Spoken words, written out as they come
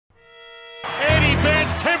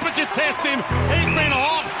temperature test him. He's been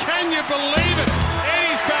hot. Can you believe it?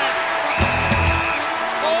 Eddie's back.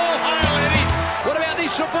 All hail Eddie. What about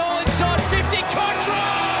this shot ball inside 50? Cottrell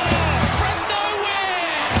from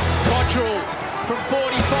nowhere. Cottrell from 45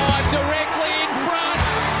 directly in front.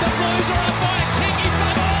 The Blues are up by a kicky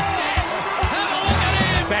for Montez. Have a look at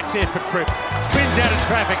him. Back there for Cripps. Spins out of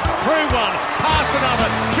traffic. Through one. Past another.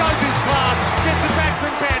 Shows his class. Gets it back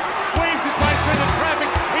from bench. Weaves his way through the traffic.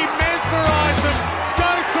 He mesmerised them.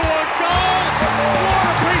 Goes toward goal. What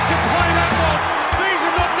a piece of play that was. These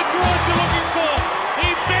are not the draws you're looking for. He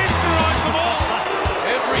mesmerised them all.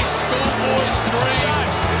 Every schoolboy's dream.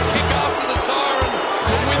 Kick after the siren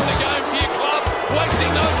to win the game for your club.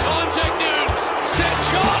 Wasting no time, Jack Newnes. Set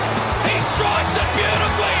shot. He strikes it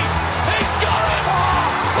beautifully. He's got it.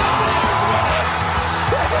 The Blues win it.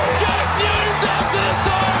 Jack Newnes after the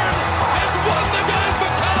siren has won the game for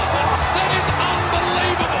Carlton. That is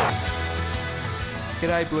unbelievable.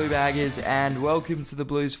 G'day Blue Baggers and welcome to the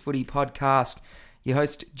Blues Footy Podcast. Your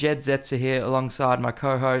host Jed Zetzer here alongside my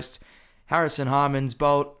co-host Harrison Hyman's.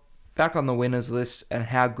 Bolt, back on the winners list, and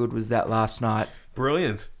how good was that last night?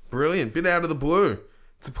 Brilliant. Bit out of the blue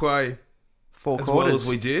to play Four as quarters. well as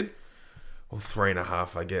we did. Well,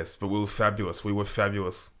 3.5, I guess, but we were fabulous. We were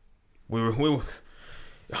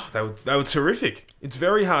they were terrific. It's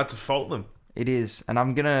very hard to fault them. It is, and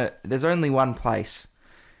there's only one place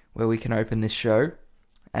where we can open this show,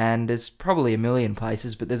 and there's probably a million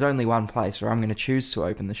places, but there's only one place where I'm going to choose to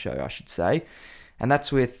open the show, I should say, and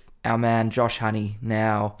that's with our man Josh Honey.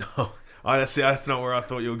 Now, That's not where I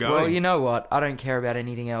thought you were going. well, you know what? I don't care about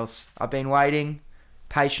anything else. I've been waiting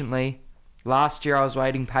patiently. Last year I was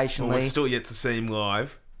waiting patiently. Well, we're still yet to see him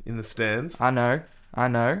live in the stands. I know.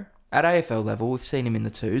 At AFL level, we've seen him in the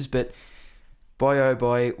twos, but boy, oh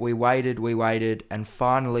boy, we waited, and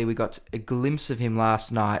finally we got a glimpse of him last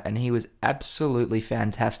night, and he was absolutely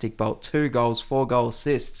fantastic. Bolt, 2 goals, 4 goal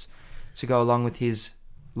assists to go along with his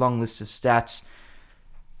long list of stats.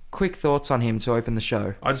 Quick thoughts on him to open the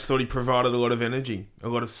show. I just thought he provided a lot of energy, a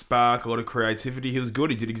lot of spark, a lot of creativity. He was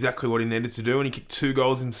good. He did exactly what he needed to do, and he kicked 2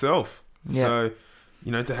 goals himself. Yeah. So,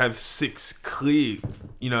 to have 6 clear,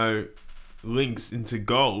 links into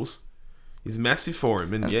goals is massive for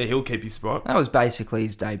him. And he'll keep his spot. That was basically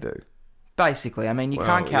his debut. Basically, I mean, you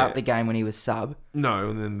can't count the game when he was sub. No,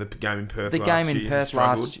 and then the game in Perth. The game in Perth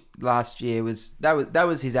last year was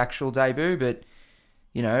his actual debut. But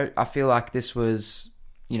I feel like this was,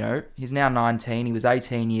 he's now 19. He was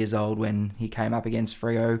 18 years old when he came up against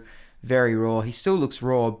Freo. Very raw. He still looks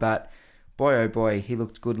raw, but boy oh boy, he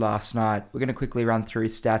looked good last night. We're going to quickly run through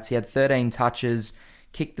his stats. He had 13 touches,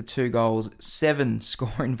 kicked the 2 goals, 7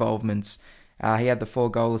 score involvements. He had the 4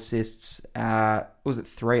 goal assists. Was it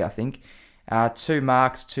 3, I think? 2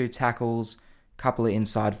 marks, 2 tackles, couple of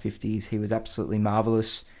inside 50s. He was absolutely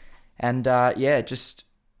marvellous. And just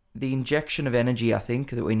the injection of energy, I think,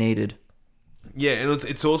 that we needed. Yeah, and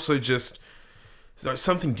it's also just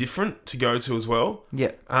something different to go to as well.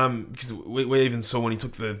 Yeah. Because we even saw when he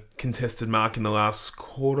took the contested mark in the last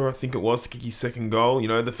quarter, I think it was, to kick his second goal.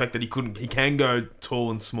 The fact that he can go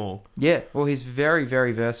tall and small. Yeah. Well, he's very,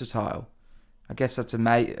 very versatile. I guess that's a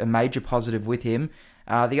major positive with him.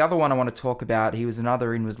 The other one I want to talk about,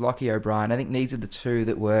 was Lockie O'Brien. I think these are the 2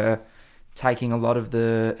 that were taking a lot of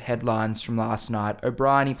the headlines from last night.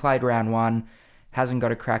 O'Brien, he played round 1, hasn't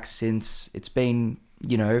got a crack since. It's been,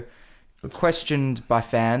 questioned by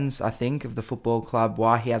fans, I think, of the football club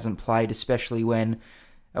why he hasn't played, especially when,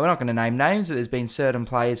 we're not going to name names, but there's been certain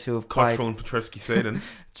players who have played. Cottrell and Petreski-Seaton.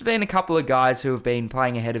 There's been a couple of guys who have been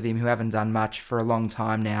playing ahead of him who haven't done much for a long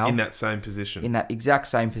time now. In that same position. In that exact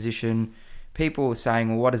same position. People were saying,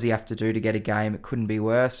 well, what does he have to do to get a game? It couldn't be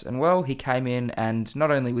worse. And, well, he came in and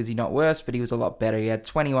not only was he not worse, but he was a lot better. He had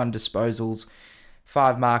 21 disposals,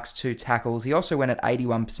 5 marks, 2 tackles. He also went at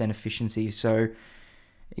 81% efficiency, so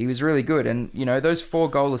he was really good. And, those 4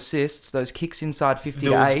 goal assists, those kicks inside 50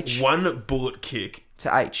 there to was H. one bullet kick.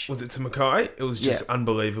 To H. Was it to Mackay? It was just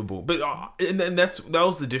unbelievable. But and that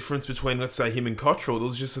was the difference between, let's say, him and Cottrell. There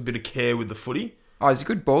was just a bit of care with the footy. Oh, he's a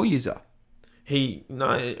good ball user. You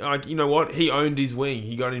know what? He owned his wing.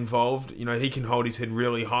 He got involved. He can hold his head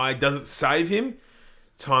really high. Does it save him?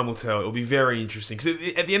 Time will tell. It'll be very interesting. Because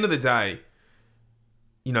at the end of the day,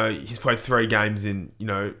 he's played 3 games in,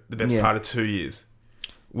 the best part of 2 years.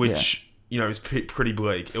 Which, is pretty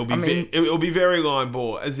bleak. It'll be very line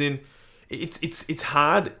ball. As in, it's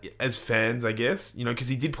hard as fans, I guess, because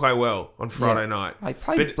he did play well on Friday night. He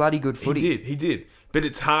played bloody good footy. He did. But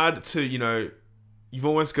it's hard to, you've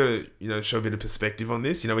almost got to, show a bit of perspective on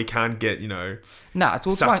this. We can't get,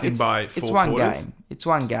 sucked in by it's four one quarters. game. It's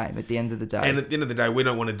one game at the end of the day. And at the end of the day, we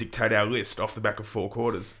don't want to dictate our list off the back of 4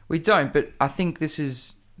 quarters. We don't, but I think this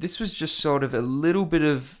was just sort of a little bit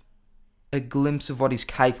of a glimpse of what he's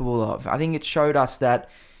capable of. I think it showed us that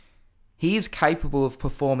he is capable of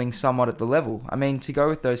performing somewhat at the level. I mean, to go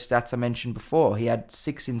with those stats I mentioned before, he had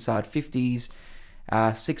 6 inside 50s,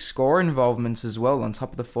 6 score involvements as well on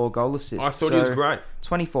top of the 4 goal assists. I thought he was great.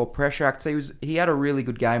 24 pressure acts. He had a really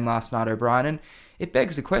good game last night, O'Brien, and it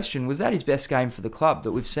begs the question, was that his best game for the club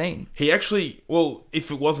that we've seen? He actually,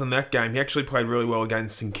 if it wasn't that game, he actually played really well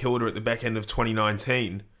against St Kilda at the back end of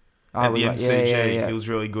 2019 at the MCG. Yeah. He was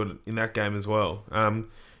really good in that game as well.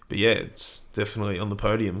 But yeah, it's definitely on the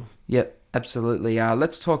podium. Yep, absolutely.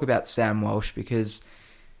 Let's talk about Sam Walsh, because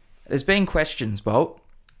there's been questions, Bolt.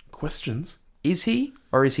 Questions? Is he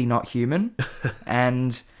or is he not human?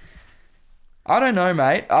 And I don't know,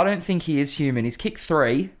 mate. I don't think he is human. He's kicked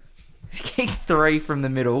 3. He's kicked 3 from the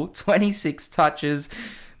middle, 26 touches,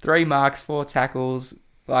 3 marks, 4 tackles.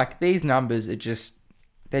 Like, these numbers are just,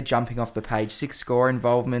 they're jumping off the page. 6 score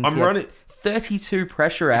involvements. I'm running 32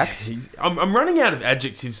 pressure acts. I'm running out of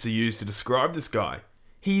adjectives to use to describe this guy.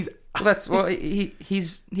 He's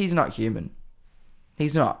not human.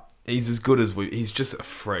 He's not. He's as good as he's just a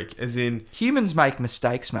freak. As in, humans make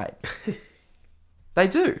mistakes, mate. They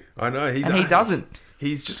do. I know. He doesn't.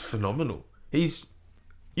 He's just phenomenal.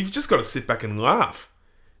 You've just got to sit back and laugh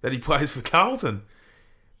that he plays for Carlton.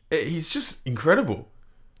 He's just incredible.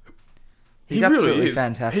 He's absolutely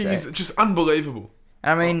fantastic. He's just unbelievable.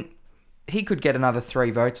 I mean, he could get another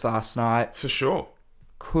 3 votes last night. For sure.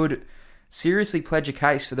 Could seriously pledge a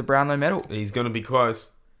case for the Brownlow medal. He's going to be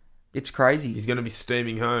close. It's crazy. He's going to be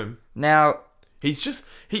steaming home. Now,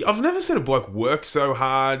 I've never seen a bloke work so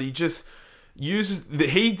hard. He just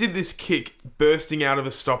he did this kick bursting out of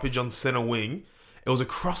a stoppage on centre wing. It was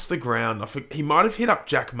across the ground. He might have hit up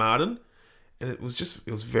Jack Martin, and it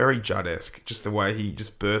was very Judd-esque, just the way he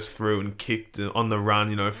just burst through and kicked on the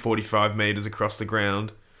run, 45 metres across the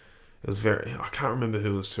ground. It was I can't remember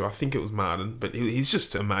who it was to. I think it was Martin, but he's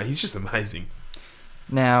just amazing.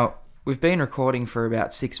 Now, we've been recording for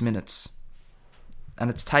about 6 minutes,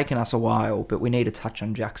 and it's taken us a while, but we need to touch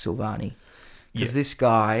on Jack Silvani. Because this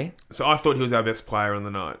guy... So I thought he was our best player on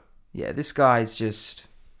the night. Yeah, this guy's just...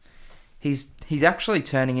 He's actually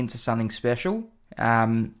turning into something special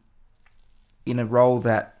in a role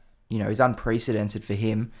that, is unprecedented for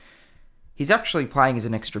him. He's actually playing as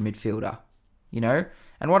an extra midfielder,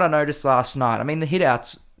 And what I noticed last night, I mean, the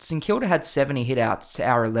hit-outs, St Kilda had 70 hit-outs to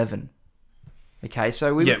our 11. Okay,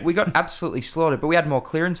 so we got absolutely slaughtered, but we had more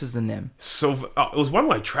clearances than them. So it was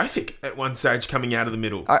one-way traffic at one stage coming out of the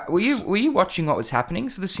middle. Were you watching what was happening?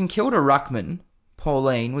 So the St Kilda ruckman,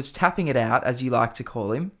 Pauline, was tapping it out, as you like to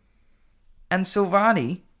call him, and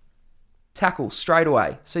Silvani tackles straight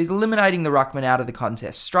away. So he's eliminating the ruckman out of the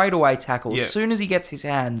contest. Straight away tackle as soon as he gets his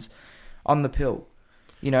hands on the pill.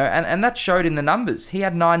 And that showed in the numbers. He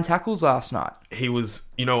had 9 tackles last night. He was,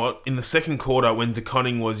 in the second quarter when De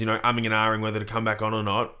Koning was, umming and ahhing whether to come back on or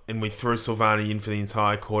not, and we threw Silvani in for the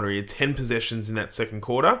entire quarter. He had 10 possessions in that second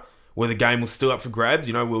quarter where the game was still up for grabs.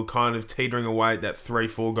 We were kind of teetering away at that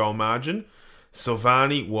 3-4 goal margin.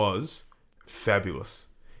 Silvani was fabulous.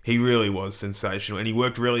 He really was sensational, and he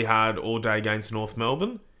worked really hard all day against North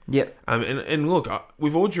Melbourne. Yep. And look,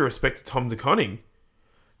 with all due respect to Tom De Koning,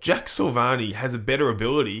 Jack Silvani has a better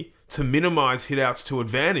ability to minimise hit-outs to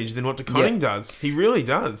advantage than what De Koning does. He really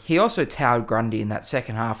does. He also towed Grundy in that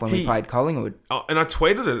second half when we played Collingwood. And I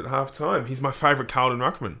tweeted it at half-time. He's my favourite Carlton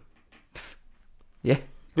ruckman. Yeah.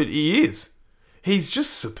 But he is. He's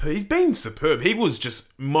just superb. He's been superb. He was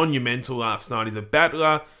just monumental last night. He's a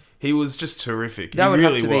battler. He was just terrific. That would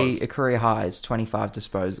really have to be a career high, is 25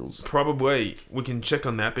 disposals. Probably. We can check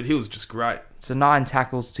on that, but he was just great. So 9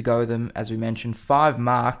 tackles to go them, as we mentioned. 5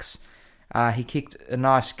 marks. He kicked a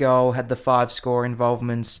nice goal, had the 5 score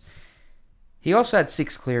involvements. He also had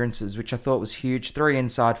 6 clearances, which I thought was huge. 3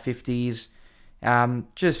 inside 50s.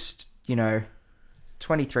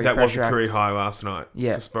 23 that was pressure a career acts. high last night.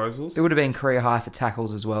 Yeah. Disposals. It would have been career high for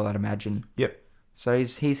tackles as well, I'd imagine. Yep. So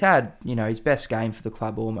he's had, his best game for the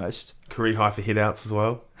club almost. Career high for hit-outs as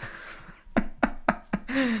well.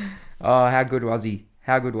 Oh, how good was he?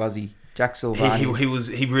 Jack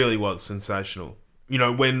Silvani. He really was sensational.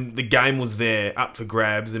 When the game was there, up for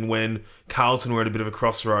grabs, and when Carlton were at a bit of a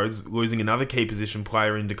crossroads, losing another key position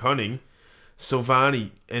player in De Koning,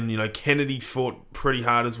 Silvani and, Kennedy fought pretty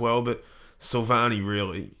hard as well, but Silvani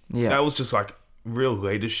really... Yeah. That was just like real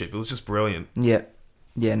leadership. It was just brilliant. Yeah.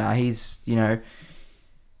 Yeah, no, he's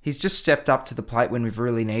just stepped up to the plate when we've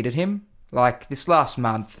really needed him. Like, this last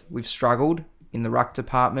month, we've struggled in the ruck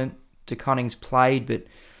department. De Koning's played, but,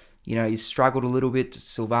 you know, he's struggled a little bit.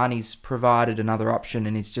 Silvani's provided another option,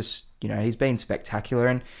 and he's just, you know, he's been spectacular.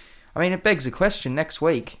 And, I mean, it begs the question next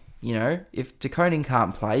week, you know, if De Koning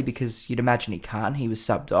can't play, because you'd imagine he can't, he was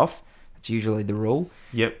subbed off. That's usually the rule.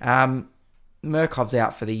 Yep. Murkov's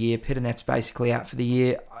out for the year. Piternet's basically out for the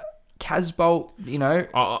year. Casbolt, you know,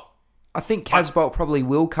 I think Casbolt probably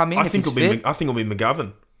will come in if he's fit. I think it'll be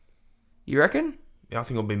McGovern. You reckon? Yeah, I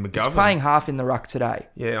think it'll be McGovern. He's playing half in the ruck today.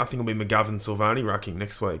 Yeah, I think it'll be McGovern Silvani rucking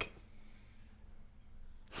next week.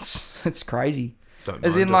 It's crazy. Don't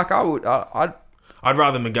As mind in, it. like, I'd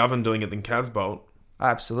rather McGovern doing it than Casbolt.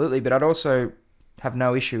 Absolutely, but I'd also have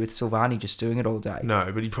no issue with Silvani just doing it all day.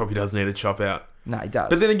 No, but he probably does need a chop out. No, he does.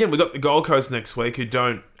 But then again, we got the Gold Coast next week who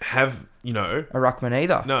don't have, you know... A ruckman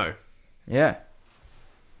either. No. Yeah.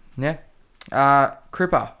 Yeah.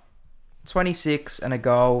 Cripper. 26 and a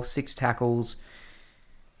goal, 6 tackles,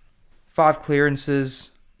 5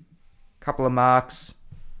 clearances, couple of marks,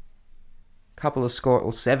 couple of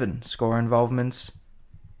 7 score involvements.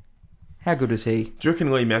 How good is he? Do you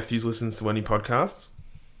reckon Lee Matthews listens to any podcasts?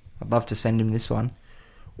 I'd love to send him this one.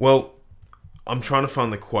 Well, I'm trying to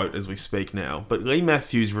find the quote as we speak now, but Lee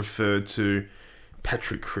Matthews referred to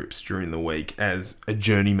Patrick Cripps during the week as a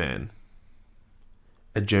journeyman.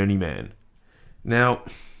 A journeyman. Now...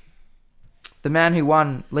 The man who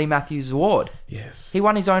won Lee Matthews' award. Yes. He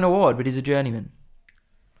won his own award, but he's a journeyman.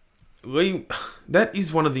 Lee, that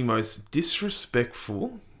is one of the most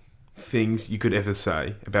disrespectful things you could ever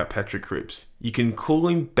say about Patrick Cripps. You can call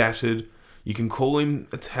him battered, you can call him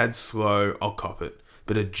a tad slow, I'll cop it.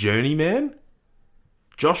 But a journeyman?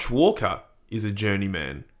 Josh Walker is a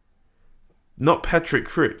journeyman. Not Patrick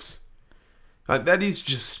Cripps. Like, that is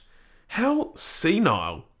just... How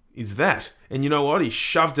senile is that? And you know what? He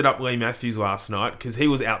shoved it up Lee Matthews last night because he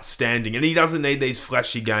was outstanding. And he doesn't need these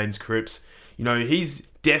flashy games, Cripps. You know, his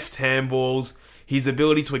deft handballs, his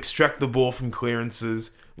ability to extract the ball from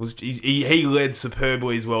clearances, he led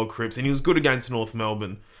superbly as well, Cripps. And he was good against North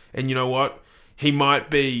Melbourne. And you know what? He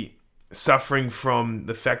might be suffering from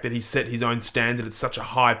the fact that he set his own standard at such a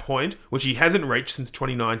high point, which he hasn't reached since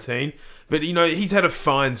 2019. But, you know, he's had a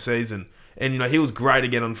fine season. And, you know, he was great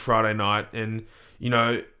again on Friday night. And, you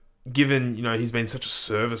know... Given, you know, he's been such a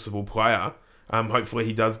serviceable player, hopefully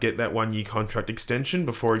he does get that 1-year contract extension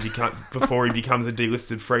before he becomes a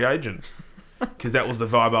delisted free agent. Because that was the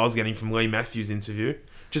vibe I was getting from Lee Matthews' interview.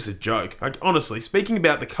 Just a joke. Like, honestly, speaking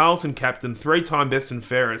about the Carlton captain, 3-time best and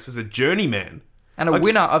fairest, as a journeyman. And a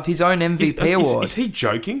winner of his own MVP award. Is he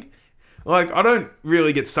joking? Like, I don't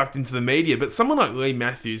really get sucked into the media, but someone like Lee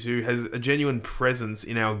Matthews, who has a genuine presence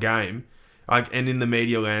in our game, like, and in the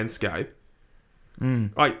media landscape,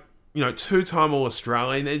 like, you know, 2-time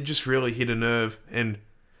All-Australian, it just really hit a nerve. And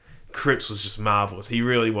Cripps was just marvellous. He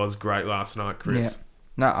really was great last night, Cripps. Yeah.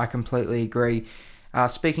 No, I completely agree.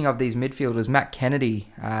 Speaking of these midfielders, Matt Kennedy,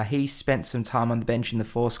 he spent some time on the bench in the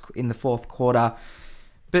fourth quarter.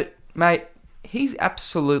 But, mate, he's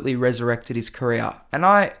absolutely resurrected his career. And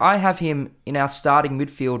I have him in our starting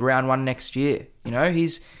midfield round 1 next year. You know,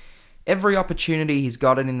 he's every opportunity he's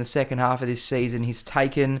gotten in the second half of this season, he's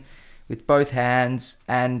taken with both hands,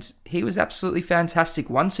 and he was absolutely fantastic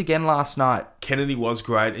once again last night. Kennedy was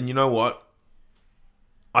great, and you know what?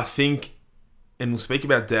 I think, and we'll speak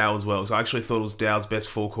about Dow as well, because I actually thought it was Dow's best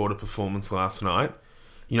four-quarter performance last night.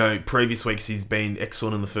 You know, previous weeks he's been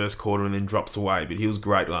excellent in the first quarter and then drops away, but he was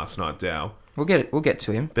great last night, Dow. We'll get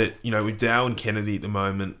to him. But, you know, with Dow and Kennedy at the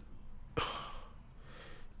moment,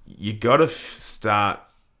 you got to start,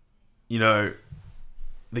 you know,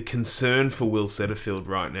 the concern for Will Setterfield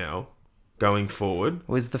right now, going forward...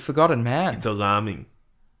 Was the forgotten man. It's alarming.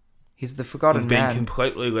 He's the forgotten man. He's been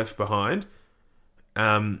completely left behind.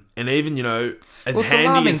 And even, you know, as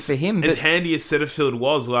handy as Setterfield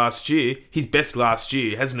was last year, his best last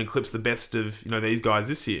year hasn't eclipsed the best of, you know, these guys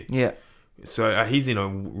this year. Yeah. So he's in a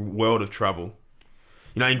world of trouble.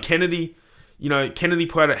 You know, and Kennedy, you know,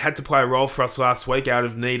 had to play a role for us last week out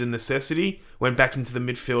of need and necessity. Went back into the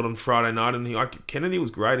midfield on Friday night, and Kennedy was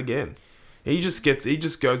great again. He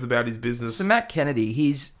just goes about his business. So Matt Kennedy,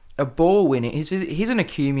 he's a ball winner. He's an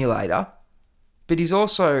accumulator, but he's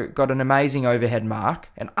also got an amazing overhead mark,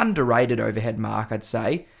 an underrated overhead mark, I'd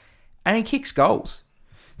say, and he kicks goals.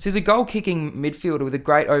 So he's a goal-kicking midfielder with a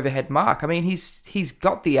great overhead mark. I mean, he's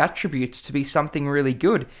got the attributes to be something really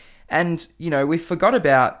good. And, you know, we forgot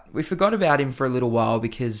about him for a little while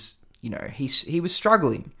because, you know, he was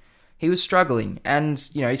struggling. He was struggling, and,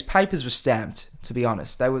 you know, his papers were stamped, to be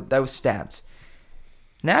honest. They were stamped.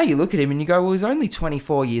 Now you look at him and you go, well, he's only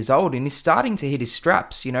 24 years old and he's starting to hit his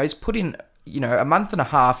straps. You know, he's put in a month and a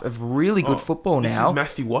half of really good football now. This is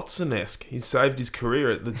Matthew Watson-esque. He's saved his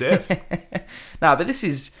career at the death.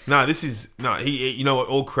 He, you know what?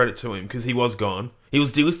 All credit to him because he was gone. He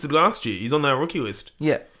was delisted last year. He's on our rookie list.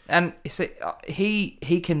 Yeah, and so,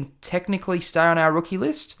 he can technically stay on our rookie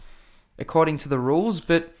list according to the rules,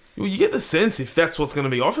 but well, you get the sense if that's what's going to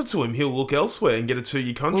be offered to him, he'll look elsewhere and get a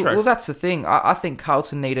 2-year contract. Well, that's the thing. I think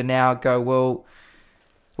Carlton need to now go, well,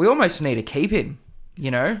 we almost need to keep him,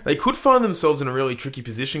 They could find themselves in a really tricky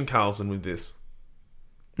position, Carlton, with this.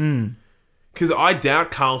 Because I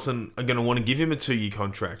doubt Carlton are going to want to give him a 2-year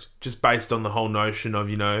contract, just based on the whole notion of,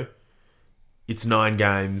 it's 9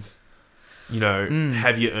 games,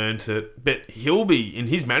 have you earned it? But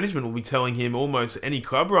his management will be telling him almost any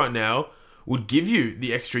club right now would give you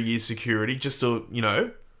the extra year's security just to,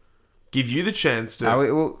 give you the chance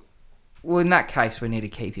to... Well, in that case, we need to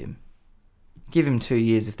keep him. Give him 2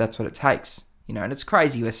 years if that's what it takes. And it's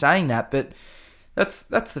crazy we're saying that, but that's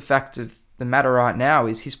the fact of the matter right now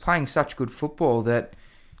is he's playing such good football that,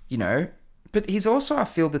 but he's also, I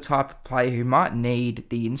feel, the type of player who might need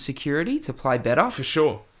the insecurity to play better. For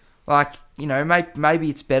sure. Like, maybe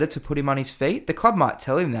it's better to put him on his feet. The club might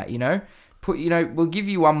tell him that, we'll give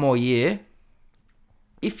you 1 more year.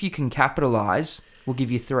 If you can capitalise, we'll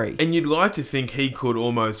give you 3. And you'd like to think he could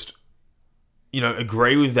almost,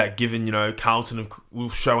 agree with that, given, Carlton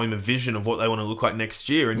will show him a vision of what they want to look like next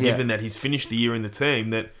year, and given that he's finished the year in the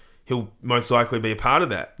team, that he'll most likely be a part of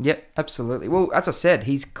that. Yep, absolutely. Well, as I said,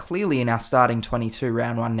 he's clearly in our starting 22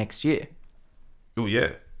 round 1 next year. Oh,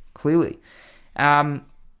 yeah. Clearly.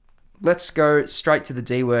 Let's go straight to the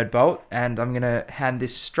D word, Bolt, and I'm going to hand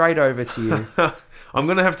this straight over to you. I'm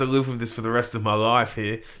going to have to live with this for the rest of my life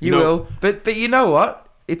here. You will, but you know what?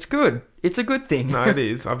 It's good. It's a good thing. No, it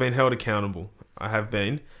is. I've been held accountable. I have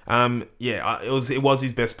been. It was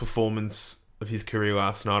his best performance of his career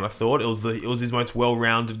last night, I thought. It was his most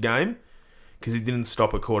well-rounded game because he didn't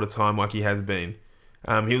stop at quarter time like he has been.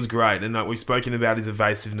 He was great, and we've spoken about his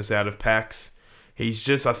evasiveness out of packs.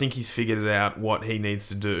 I think he's figured out what he needs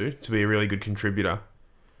to do to be a really good contributor.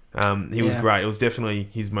 He was great. It was definitely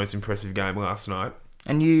his most impressive game last night.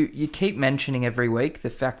 And you keep mentioning every week the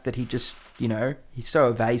fact that he just, he's so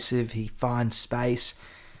evasive, he finds space.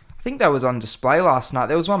 I think that was on display last night.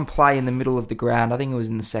 There was one play in the middle of the ground, I think it was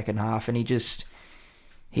in the second half, and he just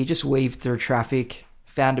weaved through traffic,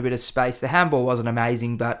 found a bit of space. The handball wasn't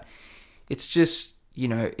amazing, but it's just,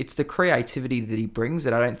 it's the creativity that he brings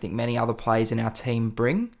that I don't think many other players in our team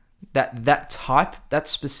bring. That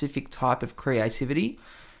specific type of creativity.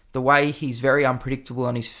 The way he's very unpredictable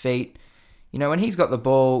on his feet. When he's got the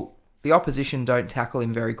ball, the opposition don't tackle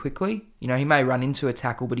him very quickly. He may run into a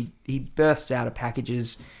tackle, but he bursts out of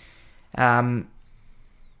packages. He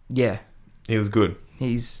was good.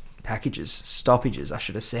 He's stoppages, I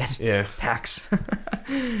should have said. Yeah. Packs.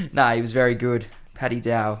 No, he was very good. Paddy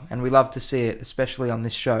Dow, and we love to see it, especially on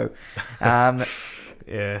this show.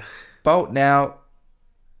 Yeah. Bolt, now,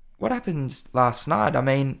 what happened last night? I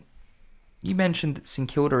mean, you mentioned that St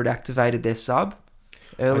Kilda had activated their sub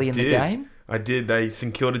early in the game. I did.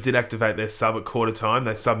 St Kilda did activate their sub at quarter time.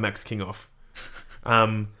 They subbed Max King off.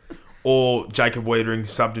 Or Jacob Wiedering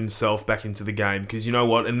subbed himself back into the game. Because you know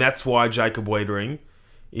what? And that's why Jacob Wiedering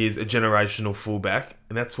is a generational fullback.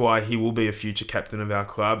 And that's why he will be a future captain of our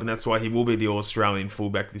club. And that's why he will be the All-Australian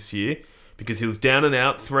fullback this year. Because he was down and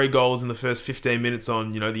out, 3 goals in the first 15 minutes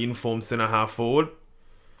on, the informed centre-half forward.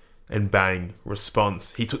 And bang,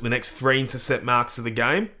 response. He took the next 3 intercept marks of the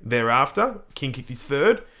game. Thereafter, King kicked his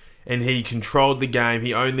 3rd. And he controlled the game.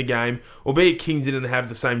 He owned the game. Albeit King didn't have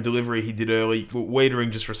the same delivery he did early.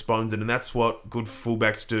 Wiedering just responded. And that's what good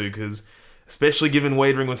fullbacks do. Because especially given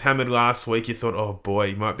Wiedering was hammered last week, you thought, oh boy,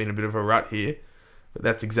 he might be in a bit of a rut here. But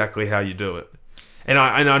that's exactly how you do it. And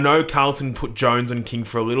I know Carlton put Jones on King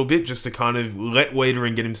for a little bit just to kind of let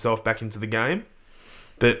Wiedering get himself back into the game.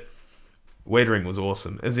 But Wiedering was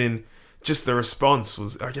awesome. As in, just the response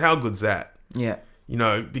was, like, how good's that? Yeah.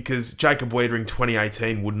 Because Jacob Wiedering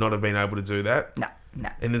 2018 would not have been able to do that. No.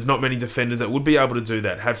 And there's not many defenders that would be able to do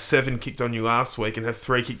that. Have 7 kicked on you last week and have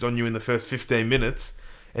 3 kicked on you in the first 15 minutes.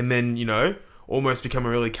 And then, almost become a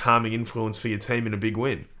really calming influence for your team in a big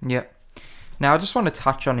win. Yep. Now, I just want to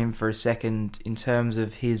touch on him for a second in terms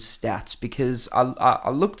of his stats. Because I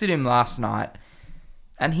looked at him last night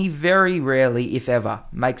and he very rarely, if ever,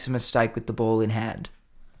 makes a mistake with the ball in hand.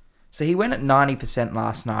 So he went at 90%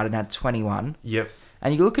 last night and had 21. Yep.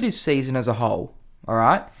 And you look at his season as a whole, all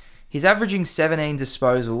right? He's averaging 17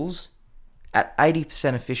 disposals at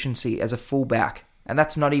 80% efficiency as a fullback. And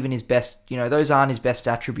that's not even his best, those aren't his best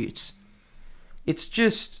attributes. It's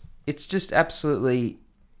just absolutely,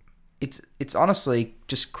 it's honestly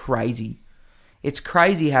just crazy It's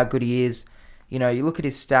crazy how good he is. You know, you look at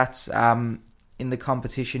his stats in the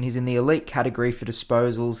competition. He's in the elite category for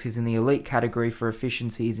disposals. He's in the elite category for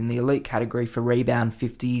efficiency. He's in the elite category for rebound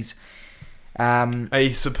 50s.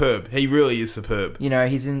 He's superb. He really is superb. You know,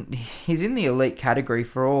 he's in the elite category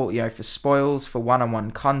for all, you know, for spoils, for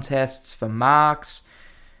one-on-one contests, for marks,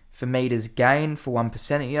 for meters gained, for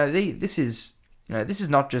 1%. You know, this is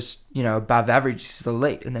not just, you know, above average. This is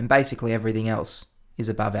elite, and then basically everything else is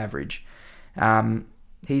above average.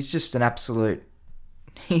 He's just an absolute.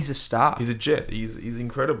 He's a star. He's a jet. He's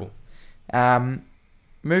incredible.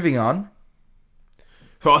 Moving on.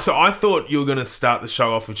 So I thought you were going to start the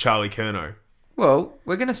show off with Charlie Curnow. Well,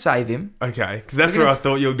 we're going to save him. Okay, because that's where I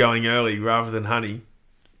thought you were going early rather than Honey.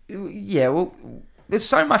 Yeah, well, there's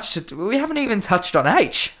so much to... We haven't even touched on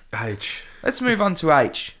H. Let's move on to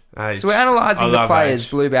H. So we're analysing the players,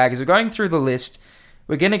 Blue Baggers. We're going through the list.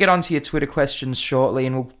 We're going to get onto your Twitter questions shortly,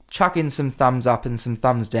 and we'll chuck in some thumbs up and some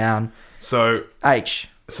thumbs down. So H.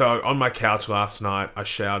 So on my couch last night, I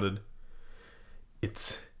shouted,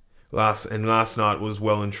 last night was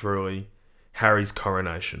well and truly Harry's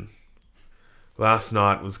coronation. Last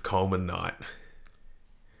night was Coleman night.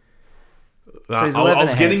 So he's I 11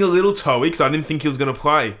 was ahead. getting a little toey because I didn't think he was going to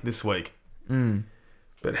play this week.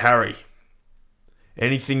 But Harry,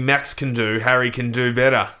 anything Max can do, Harry can do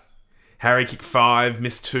better. Harry kicked 5,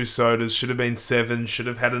 missed 2 sodas, should have been 7, should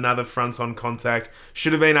have had another front-on contact,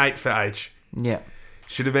 should have been 8 for H. Yeah.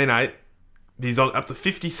 Should have been 8. He's on up to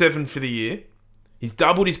 57 for the year. He's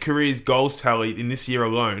doubled his career's goals tally in this year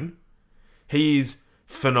alone. He is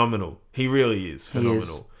phenomenal. He really is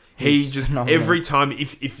phenomenal. He just phenomenal. Every time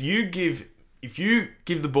if you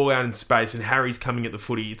give the ball out in space and Harry's coming at the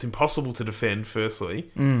footy, it's impossible to defend,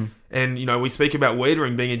 firstly. And, you know, we speak about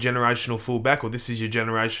Wiedering being a generational fullback, or this is your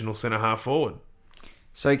generational centre-half forward.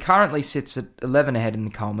 So he currently sits at 11 ahead in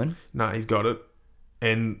the Coleman. No, he's got it.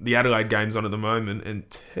 And the Adelaide game's on at the moment, and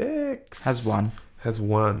Tex... Has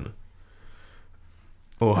won.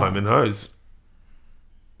 Or home and hose.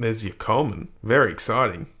 There's your Coleman. Very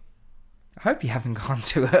exciting. I hope you haven't gone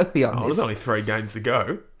too early on this. There's only 3 games to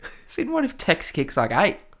go. See, what if Tex kicks like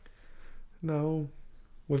 8? No.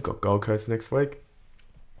 We've got Gold Coast next week.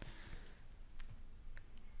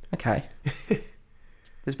 Okay.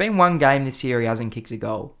 There's been one game this year he hasn't kicked a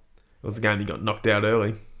goal. It was the game he got knocked out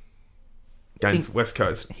early. Against West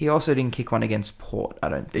Coast. He also didn't kick one against Port, I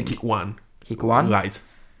don't think. He kicked 1. Kick 1? Late.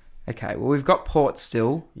 Okay, well, we've got Port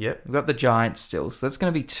still. Yep. We've got the Giants still. So that's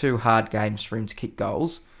going to be 2 hard games for him to kick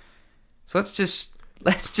goals. So let's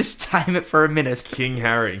just tame it for a minute. King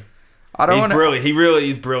Harry. He's brilliant. He really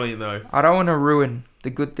is brilliant, though. I don't want to ruin the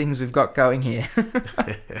good things we've got going here.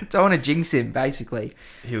 Don't want to jinx him, basically.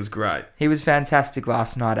 He was great. He was fantastic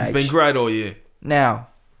last night, He's been great all year. Now,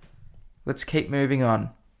 let's keep moving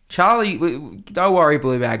on. Charlie, don't worry,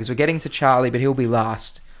 Blue Baggers. We're getting to Charlie, but he'll be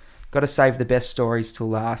last. Got to save the best stories till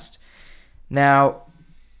last. Now,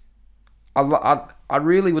 I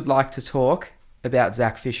really would like to talk about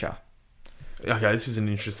Zach Fisher. Okay, this is an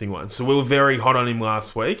interesting one. So we were very hot on him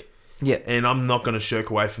last week. Yeah. And I'm not going to shirk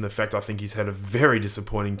away from the fact I think he's had a very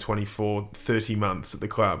disappointing 24, 30 months at the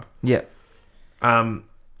club. Yeah.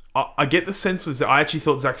 I get the sense was that I actually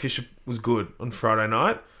thought Zach Fisher was good on Friday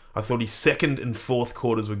night. I thought his second and fourth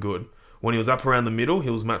quarters were good. When he was up around the middle, he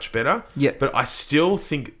was much better. Yeah. But I still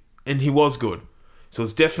think... And he was good. So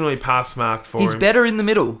it's definitely a pass mark for him. He's better in the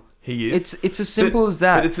middle. He is. It's as simple as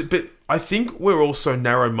that. But I think we're also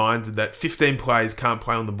narrow-minded that 15 players can't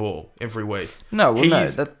play on the ball every week. No,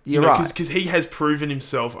 you're right. Because he has proven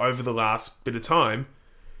himself over the last bit of time,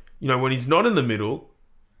 you know, when he's not in the middle,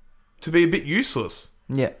 to be a bit useless.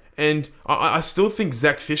 Yeah. And I still think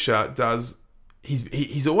Zach Fisher does...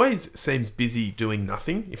 He's always seems busy doing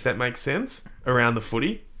nothing, if that makes sense, around the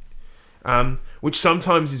footy. Which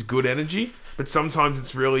sometimes is good energy, but sometimes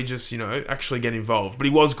it's really just, you know, actually get involved. But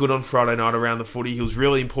he was good on Friday night around the footy. He was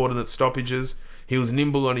really important at stoppages. He was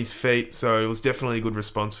nimble on his feet, so it was definitely a good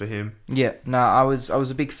response for him. Yeah, no, I was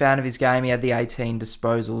a big fan of his game. He had the 18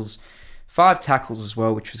 disposals, 5 tackles as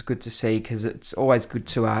well, which was good to see because it's always good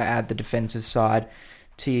to add the defensive side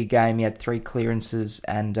to your game. He had 3 clearances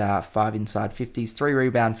and 5 inside 50s, 3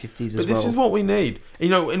 rebound 50s as well. But this is what we need. You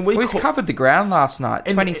know, and he's covered the ground last night.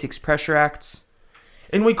 26 pressure acts.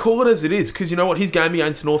 And we call it as it is, because you know what? His game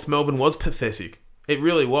against North Melbourne was pathetic. It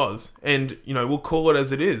really was. And, you know, we'll call it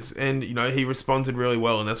as it is. And, you know, he responded really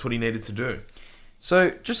well, and that's what he needed to do.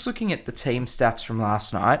 So, just looking at the team stats from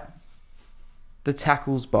last night, the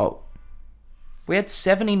tackles bolt. We had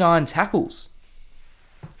 79 tackles.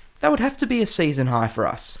 That would have to be a season high for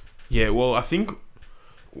us. Yeah, well, I think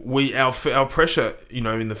our pressure,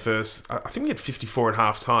 in the first, I think we had 54 at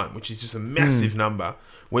half time, which is just a massive number.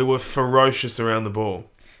 We were ferocious around the ball.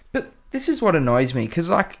 But this is what annoys me, because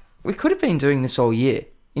we could have been doing this all year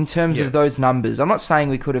in terms of those numbers. I'm not saying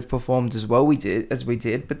we could have performed as well as we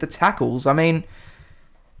did, but the tackles, I mean,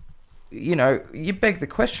 you beg the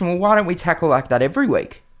question, well, why don't we tackle like that every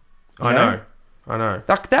week? I know.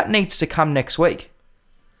 Like, that needs to come next week.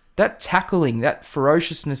 That tackling, that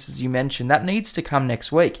ferociousness, as you mentioned, that needs to come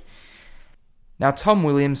next week. Now, Tom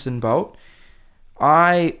Williamson, Bolt,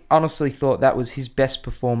 I honestly thought that was his best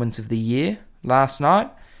performance of the year last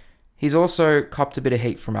night. He's also copped a bit of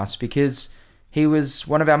heat from us because he was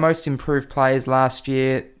one of our most improved players last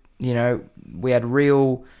year. We had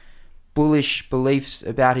real bullish beliefs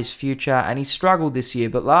about his future, and he struggled this year.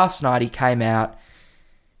 But last night he came out,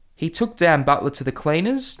 he took down Butler to the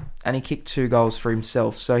cleaners, and he kicked 2 goals for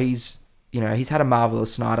himself. So he's had a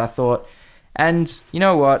marvellous night, I thought. And you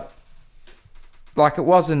know what? Like, it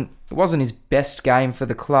wasn't his best game for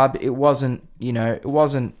the club. It wasn't that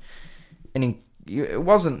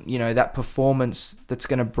performance that's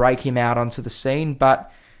going to break him out onto the scene.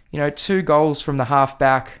 But 2 goals from the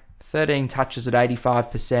halfback, 13 touches at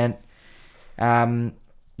 85%.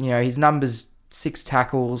 His numbers, 6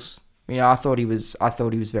 tackles. I thought he was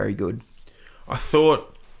very good. I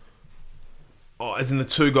thought, as in the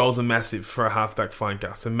 2 goals are massive for a halfback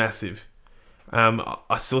flanker, so massive.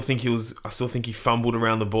 I still think he fumbled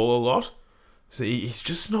around the ball a lot, so he's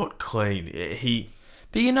just not clean.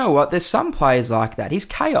 But you know what? There's some players like that. He's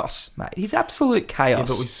chaos, mate. He's absolute chaos.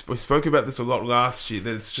 Yeah, but we spoke about this a lot last year,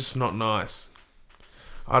 that it's just not nice.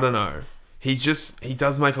 I don't know. He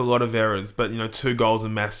does make a lot of errors, but 2 goals are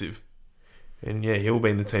massive. And yeah, he'll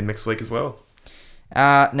be in the team next week as well.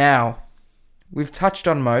 Now, we've touched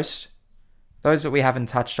on most. Those that we haven't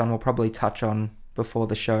touched on, we'll probably touch on before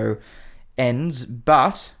the show ends.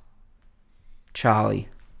 But, Charlie.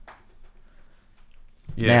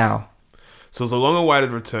 Yes. Now. So it was a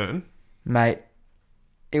long-awaited return. Mate,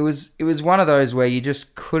 it was one of those where you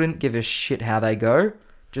just couldn't give a shit how they go.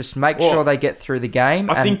 Just make sure they get through the game.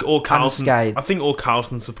 I think all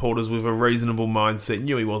Carlton supporters with a reasonable mindset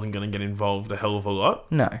knew he wasn't going to get involved a hell of a lot.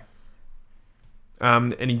 No.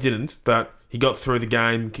 And he didn't, but he got through the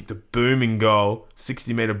game, kicked a booming goal,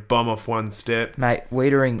 60-metre bomb off one step. Mate,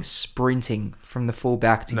 Wiedering sprinting from the full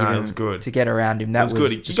back to get around him. That was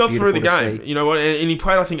good. He got through the game. See. You know what? And he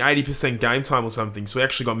played, I think, 80% game time or something. So he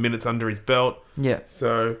actually got minutes under his belt. Yeah.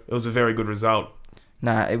 So it was a very good result.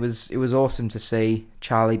 No, it was awesome to see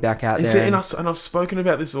Charlie back out there. And I've spoken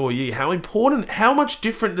about this all year. How much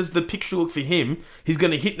different does the picture look for him? He's going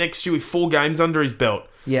to hit next year with 4 games under his belt.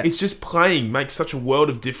 Yeah. It's just playing makes such a world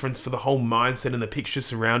of difference for the whole mindset and the picture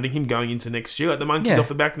surrounding him going into next year. Like, the monkey's off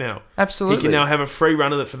the back now. Absolutely. He can now have a free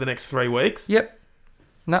run of it for the next 3 weeks. Yep.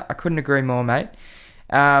 No, I couldn't agree more, mate.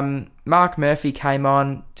 Mark Murphy came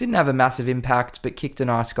on, didn't have a massive impact, but kicked a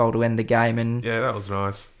nice goal to end the game. And yeah, that was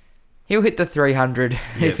nice. He'll hit the 300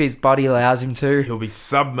 if his body allows him to. He'll be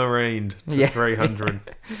submarined to 300.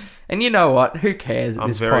 And you know what? Who cares at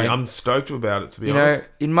this point? I'm stoked about it, to be honest.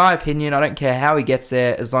 In my opinion, I don't care how he gets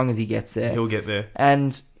there, as long as he gets there. He'll get there.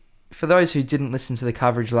 And for those who didn't listen to the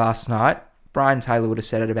coverage last night, Brian Taylor would have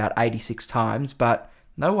said it about 86 times, but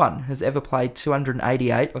no one has ever played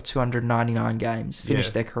 288 or 299 games,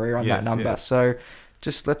 finished their career on that number. Yes. So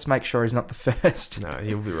just let's make sure he's not the first. No,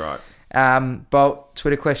 he'll be right. Bolt,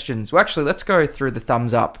 Twitter questions. Well, actually, let's go through the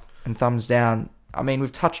thumbs up and thumbs down. I mean,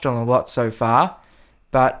 we've touched on a lot so far,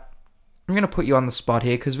 but I'm going to put you on the spot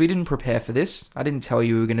here because we didn't prepare for this. I didn't tell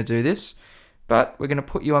you we were going to do this, but we're going to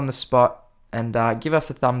put you on the spot and give us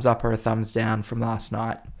a thumbs up or a thumbs down from last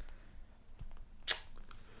night.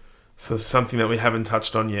 So something that we haven't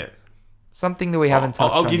touched on yet. Something that we haven't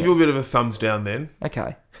touched on I'll give you a bit of a thumbs down then.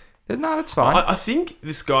 Okay. No, that's fine. I think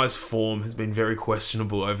this guy's form has been very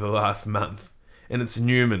questionable over the last month, and it's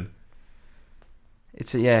Newman.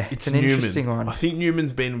 It's an interesting one. I think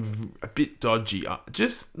Newman's been a bit dodgy.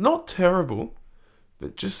 Just not terrible,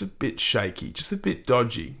 but just a bit shaky, just a bit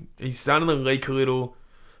dodgy. He's starting to leak a little,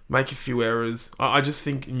 make a few errors. I just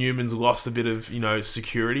think Newman's lost a bit of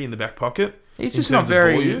security in the back pocket. He's just not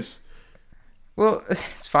very. Well,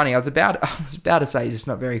 it's funny. I was about to say he's just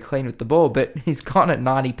not very clean with the ball, but he's gone at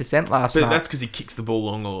 90% last night. But that's because he kicks the ball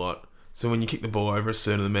long a lot. So when you kick the ball over a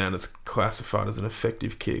certain amount, it's classified as an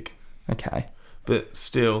effective kick. Okay. But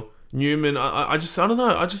still, Newman, I don't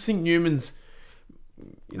know. I just think Newman's,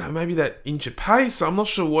 maybe that inch of pace. I'm not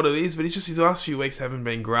sure what it is, but it's just his last few weeks haven't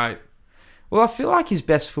been great. Well, I feel like his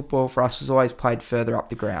best football for us was always played further up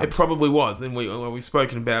the ground. It probably was, and we've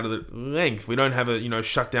spoken about it at length. We don't have a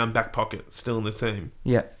shut down back pocket still in the team.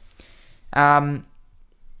 Yeah.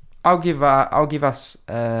 I'll give us.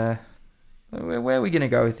 Where are we going to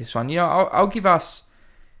go with this one? I'll give us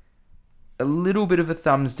a little bit of a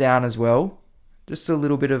thumbs down as well. Just a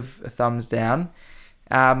little bit of a thumbs down.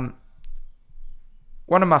 One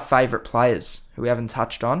of my favourite players who we haven't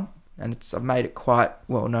touched on, and I've made it quite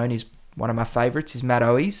well known, he's one of my favourites, is Matt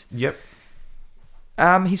Owies. Yep.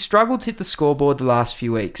 He struggled to hit the scoreboard the last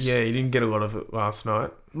few weeks. Yeah, he didn't get a lot of it last night.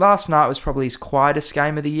 Last night was probably his quietest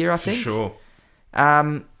game of the year, I think. For sure.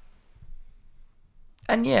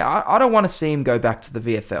 And yeah, I don't want to see him go back to the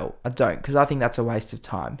VFL. I don't, because I think that's a waste of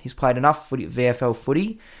time. He's played enough VFL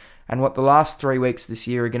footy, and what the last 3 weeks this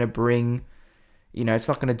year are going to bring, it's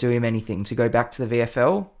not going to do him anything to go back to the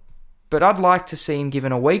VFL. But I'd like to see him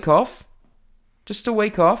given a week off, just a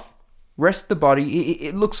week off, rest the body.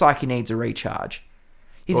 It looks like he needs a recharge.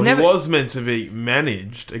 He was meant to be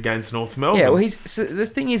managed against North Melbourne. Yeah, well, so the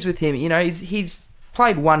thing is with him, he's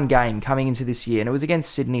played one game coming into this year, and it was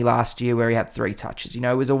against Sydney last year where he had 3 touches. It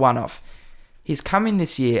was a one-off. He's come in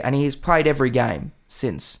this year, and he's played every game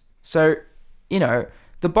since. So,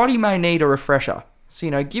 the body may need a refresher.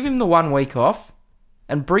 So, give him the 1 week off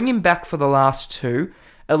and bring him back for the last 2.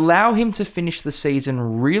 Allow him to finish the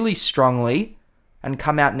season really strongly and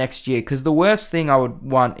come out next year. Because the worst thing I would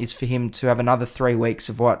want is for him to have another 3 weeks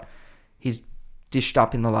of what he's dished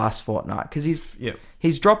up in the last fortnight. Because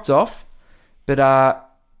he's dropped off. But, I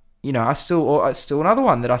still another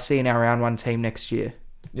one that I see in our round 1 team next year.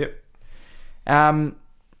 Yep. I'll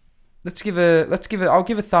give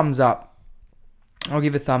a thumbs up.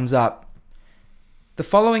 The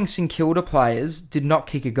following St Kilda players did not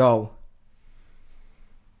kick a goal.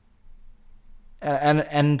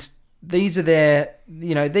 And these are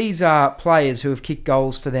these are players who have kicked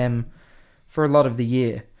goals for them for a lot of the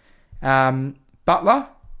year. Butler,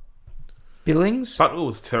 Billings. Butler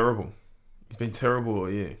was terrible. He's been terrible all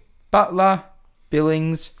year. Butler,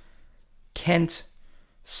 Billings, Kent,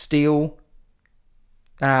 Steele,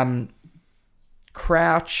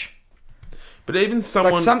 Crouch. But even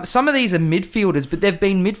someone... some of these are midfielders, but they've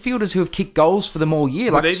been midfielders who have kicked goals for them all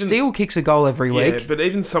year. Steele kicks a goal every week. Yeah, but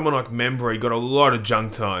even someone like Membry got a lot of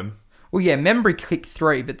junk time. Well, yeah, Membry kicked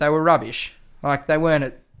 3, but they were rubbish. They weren't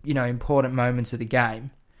at, important moments of the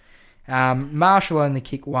game. Marshall only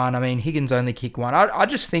kicked 1. I mean, Higgins only kicked 1. I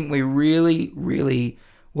just think we really, really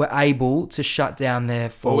were able to shut down their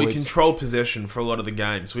forwards. Well, we controlled possession for a lot of the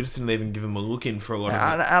games. We just didn't even give them a look in for a lot of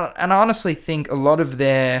them. And I honestly think a lot of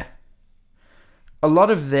their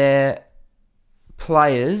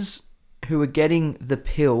players who were getting the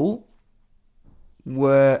pill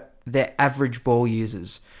were their average ball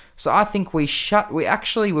users. So I think we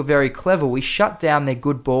actually were very clever. We shut down their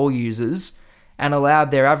good ball users and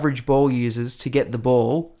allowed their average ball users to get the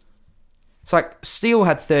ball. It's like Steele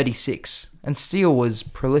had 36, and Steele was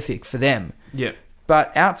prolific for them. Yeah.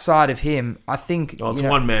 But outside of him, I think... it's a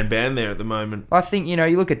one-man band there at the moment. I think, you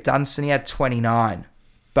look at Dunstan, he had 29,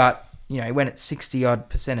 but... he went at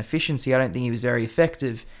 60-odd% efficiency. I don't think he was very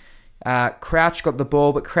effective. Crouch got the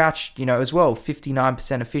ball, but Crouch, as well,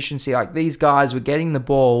 59% efficiency. These guys were getting the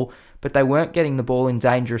ball, but they weren't getting the ball in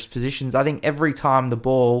dangerous positions. I think every time the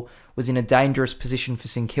ball was in a dangerous position for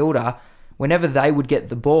St Kilda, whenever they would get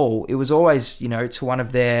the ball, it was always, to one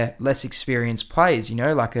of their less experienced players,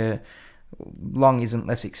 like Long isn't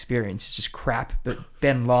less experienced, it's just crap, but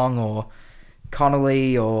Ben Long or...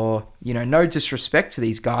 Connolly or, no disrespect to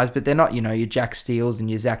these guys, but they're not, your Jack Steeles and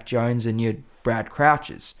your Zach Jones and your Brad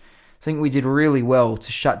Crouches. I think we did really well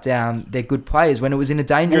to shut down their good players when it was in a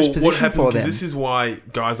dangerous position for them. This is why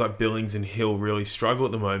guys like Billings and Hill really struggle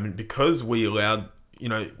at the moment, because we allowed,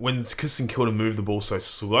 because St Kilda moved the ball so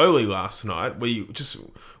slowly last night, we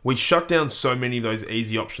shut down so many of those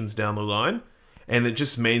easy options down the line. And it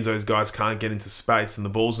just means those guys can't get into space and the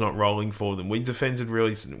ball's not rolling for them. We defended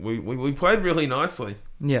really... We played really nicely.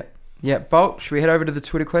 Yeah. Yeah. Bolt, should we head over to the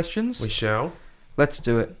Twitter questions? We shall. Let's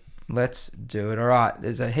do it. All right.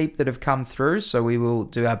 There's a heap that have come through, so we will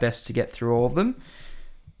do our best to get through all of them.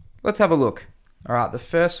 Let's have a look. All right. The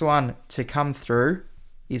first one to come through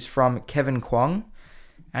is from Kevin Kwong.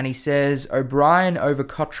 And he says, O'Brien over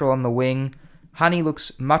Cottrell on the wing. Honey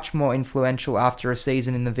looks much more influential after a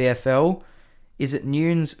season in the VFL. Is it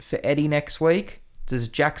Nunes for Eddie next week? Does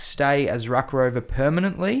Jack stay as ruck rover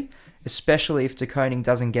permanently, especially if De Koning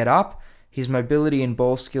doesn't get up? His mobility and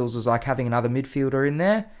ball skills was like having another midfielder in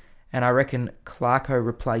there, and I reckon Clarko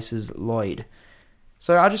replaces Lloyd.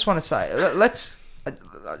 So I just want to say,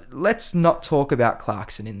 let's not talk about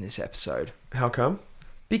Clarkson in this episode. How come?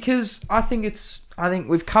 Because I think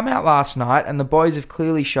we've come out last night, and the boys have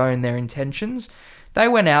clearly shown their intentions. They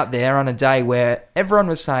went out there on a day where everyone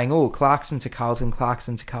was saying, Clarkson to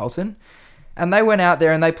Carlton. And they went out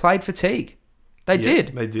there and they played for Teague. They did.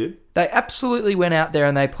 They did. They absolutely went out there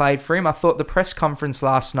and they played for him. I thought the press conference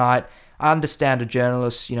last night, I understand a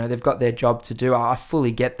journalist, they've got their job to do. I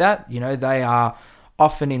fully get that. They are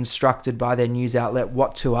often instructed by their news outlet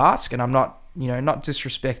what to ask. And I'm not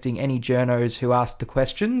disrespecting any journos who asked the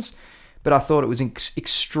questions, but I thought it was an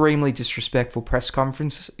extremely disrespectful press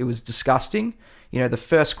conference. It was disgusting. The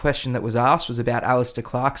first question that was asked was about Alistair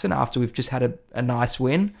Clarkson after we've just had a nice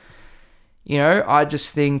win. I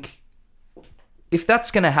just think if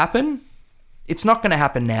that's going to happen, it's not going to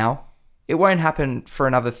happen now. It won't happen for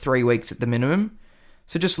another 3 weeks at the minimum.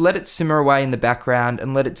 So just let it simmer away in the background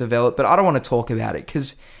and let it develop. But I don't want to talk about it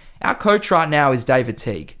because our coach right now is David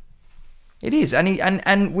Teague. It is.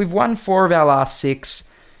 And we've won 4 of our last 6.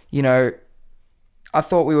 I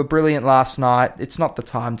thought we were brilliant last night. It's not the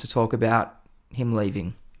time to talk about him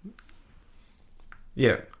leaving.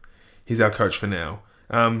 Yeah, he's our coach for now.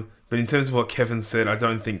 But in terms of what Kevin said, I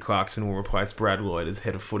don't think Clarkson will replace Brad Lloyd as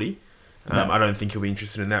head of footy. No. I don't think he'll be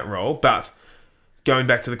interested in that role. But going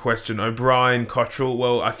back to the question, O'Brien, Cottrell,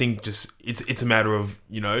 well, I think just it's a matter of,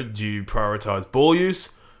 do you prioritise ball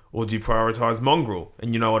use or do you prioritise mongrel?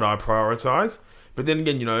 And you know what I prioritise? But then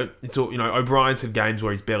again, it's all, O'Brien's had games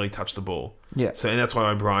where he's barely touched the ball. Yeah. So, and that's why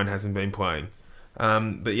O'Brien hasn't been playing.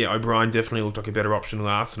 But yeah, O'Brien definitely looked like a better option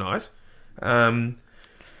last night.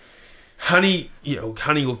 Honey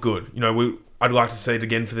looked good. I'd like to see it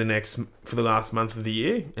again for the last month of the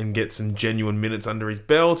year and get some genuine minutes under his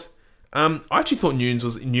belt. I actually thought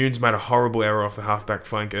Nunes made a horrible error off the halfback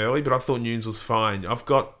flank early, but I thought Nunes was fine. You've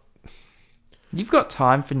got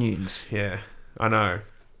time for Nunes. Yeah, I know.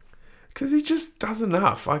 Because he just does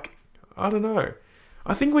enough. I don't know.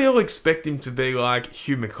 I think we all expect him to be like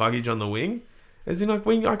Hugh McCluggage on the wing. As in,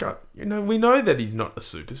 we know that he's not a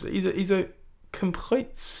superstar. He's a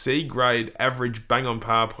complete C-grade, average,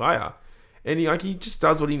 bang-on-par player. And he just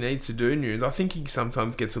does what he needs to do, Nunes. I think he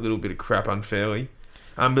sometimes gets a little bit of crap unfairly.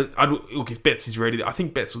 But look, if Betts is ready, I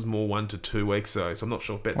think Betts was more 1 to 2 weeks so I'm not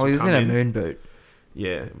sure if Betts will come in. Well, he was in a moon boot.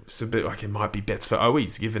 Yeah, it's a bit like it might be Betts for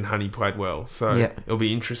Owies, given Honey played well. So It'll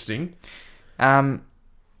be interesting. Yeah.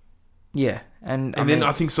 And then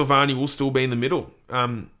I think Silvani will still be in the middle.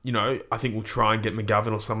 I think we'll try and get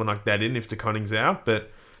McGovern or someone like that in if De Koning's out, but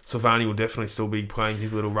Silvani will definitely still be playing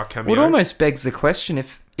his little ruck cameo. Well, it almost begs the question,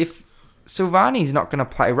 if Silvani's not going to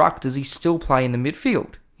play ruck, does he still play in the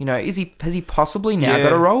midfield? Has he possibly now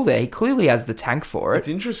got a role there? He clearly has the tank for it. It's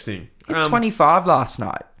interesting. He hit 25 last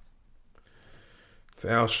night. It's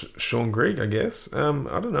our Sean Grigg, I guess.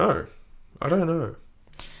 I don't know.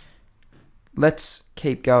 Let's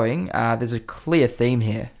keep going. There's a clear theme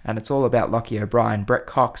here, and it's all about Lockie O'Brien. Brett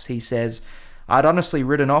Cox, he says, I'd honestly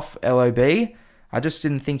written off LOB. I just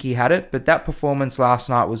didn't think he had it, but that performance last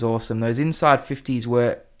night was awesome. Those inside 50s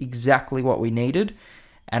were exactly what we needed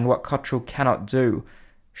and what Cottrell cannot do.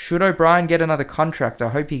 Should O'Brien get another contract, I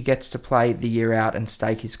hope he gets to play the year out and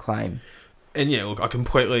stake his claim. And yeah, look, I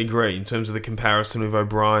completely agree in terms of the comparison of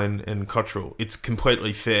O'Brien and Cottrell. It's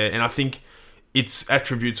completely fair, and I think it's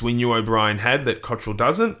attributes we knew O'Brien had that Cottrell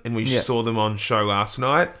doesn't, and we saw them on show last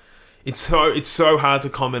night. It's so hard to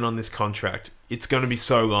comment on this contract. It's going to be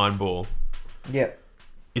so line ball. Yep.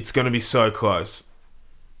 It's going to be so close.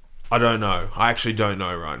 I don't know. I actually don't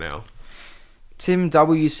know right now. Tim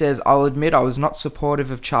W says, I'll admit I was not supportive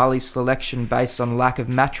of Charlie's selection based on lack of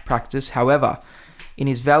match practice. However,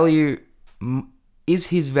 is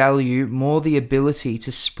his value more the ability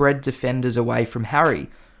to spread defenders away from Harry?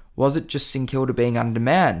 Was it just St Kilda being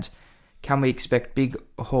undermanned? Can we expect big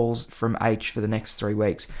hauls from H for the next 3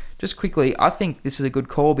 weeks? Just quickly, I think this is a good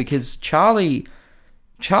call because Charlie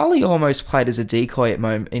almost played as a decoy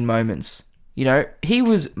in moments. He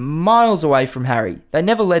was miles away from Harry. They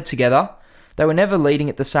never led together. They were never leading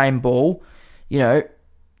at the same ball.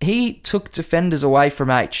 He took defenders away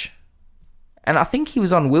from H. And I think he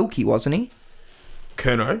was on Wilkie, wasn't he?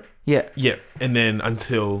 Curnow? Yeah. Yeah. And then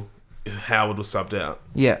until Howard was subbed out.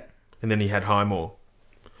 Yeah. And then he had Highmore.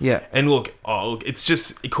 Yeah. And look,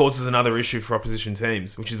 it causes another issue for opposition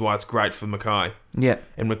teams, which is why it's great for Mackay. Yeah.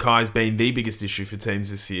 And Mackay's been the biggest issue for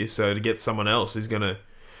teams this year. So to get someone else who's going to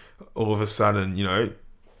all of a sudden,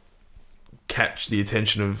 catch the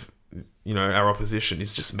attention of, our opposition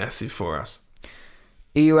is just massive for us.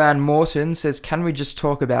 Ewan Morton says, can we just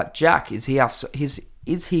talk about Jack? Is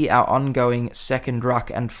he our ongoing second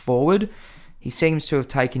ruck and forward? He seems to have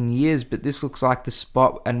taken years, but this looks like the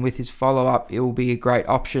spot, and with his follow-up, it will be a great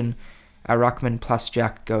option, our ruckman plus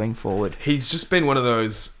Jack going forward. He's just been one of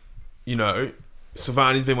those,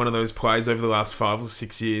 Silvani's been one of those players over the last 5 or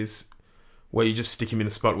 6 years where you just stick him in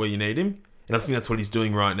a spot where you need him, and I think that's what he's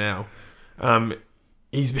doing right now.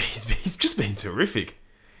 he's just been terrific.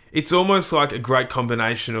 It's almost like a great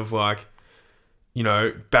combination of like, you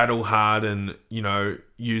know, battle hard and, you know,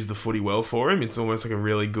 use the footy well for him. It's almost like a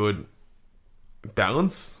really good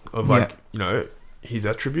balance of like, you know, his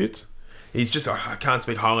attributes. He's just, I can't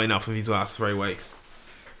speak highly enough of his last 3 weeks.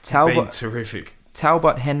 It's been terrific.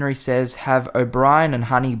 Talbot Henry says, have O'Brien and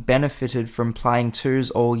Honey benefited from playing twos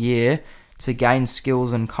all year to gain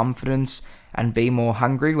skills and confidence and be more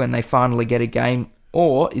hungry when they finally get a game?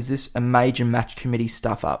 Or is this a major match committee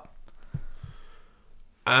stuff up?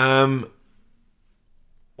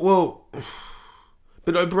 Well,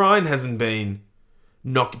 but O'Brien hasn't been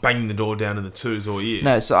banging the door down in the twos all year.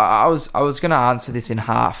 No, so I was going to answer this in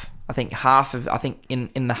half. I think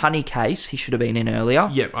in the Honey case, he should have been in earlier.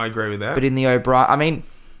 Yep, I agree with that. But in the O'Brien, I mean,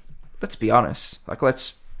 let's be honest. Like,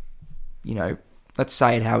 let's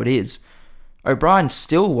say it how it is. O'Brien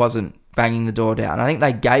still wasn't banging the door down. I think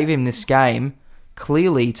they gave him this game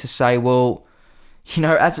clearly to say, well, you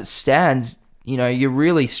know, as it stands, you know, you're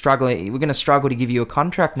really struggling. We're going to struggle to give you a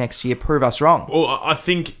contract next year. Prove us wrong. Well, I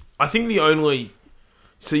think the only...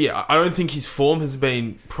 So, yeah, I don't think his form has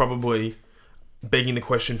been probably begging the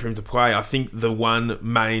question for him to play. I think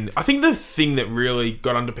the thing that really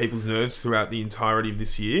got under people's nerves throughout the entirety of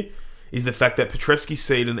this year is the fact that Petreski,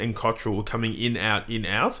 Seedon and Cottrell were coming in, out.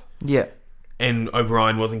 Yeah. And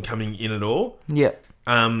O'Brien wasn't coming in at all. Yeah.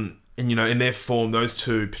 And, you know, in their form, those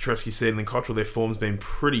two, Petreski, Seedon and Cottrell, their form's been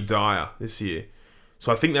pretty dire this year.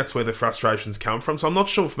 So I think that's where the frustrations come from. So I'm not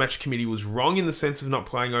sure if Match Committee was wrong in the sense of not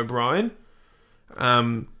playing O'Brien.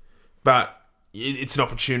 But it's an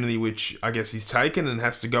opportunity which I guess he's taken and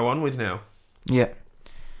has to go on with now. Yeah.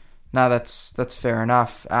 No, that's fair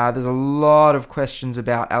enough. There's a lot of questions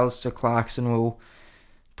about Alistair Clarkson. We'll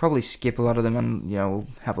probably skip a lot of them and, you know, we'll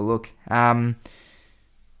have a look.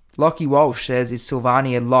 Lockie Walsh says, is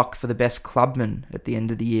Silvani a lock for the best clubman at the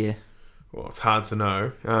end of the year? Well, it's hard to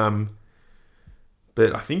know.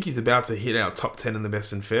 But I think he's about to hit our top 10 in the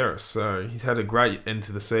best and fairest. So he's had a great end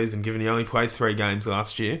to the season, given he only played 3 games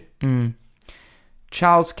last year.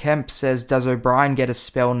 Charles Kemp says, does O'Brien get a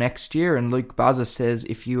spell next year? And Luke Buzzer says,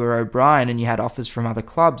 if you were O'Brien and you had offers from other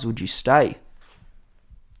clubs, would you stay?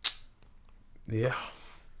 Yeah.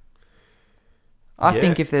 I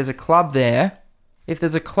think if there's a club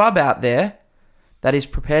out there that is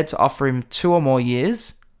prepared to offer him 2 or more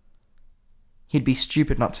years, he'd be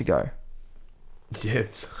stupid not to go. Yeah,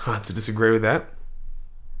 it's hard to disagree with that.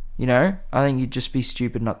 You know, I think you'd just be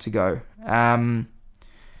stupid not to go.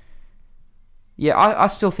 Yeah, I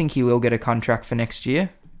still think he will get a contract for next year.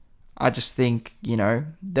 I just think, you know,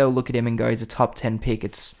 they'll look at him and go, he's a top 10 pick.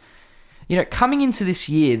 It's, you know, coming into this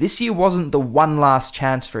year wasn't the one last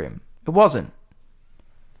chance for him. It wasn't.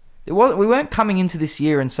 We weren't coming into this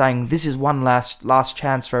year and saying, this is one last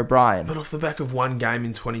chance for O'Brien. But off the back of one game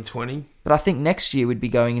in 2020. But I think next year we'd be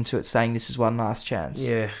going into it saying, this is one last chance.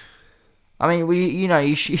 Yeah. I mean,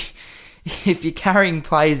 if you're carrying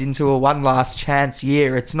players into a one last chance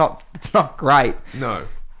year, it's not great. No.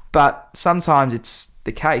 But sometimes it's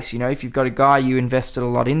the case, you know, if you've got a guy you invested a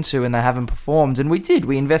lot into and they haven't performed, and we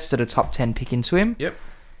invested a top 10 pick into him. Yep.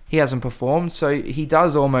 He hasn't performed, so he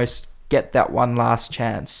does almost get that one last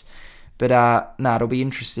chance. But it'll be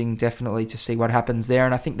interesting definitely to see what happens there,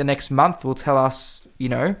 and I think the next month will tell us, you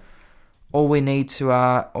know, all we need to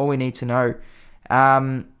know.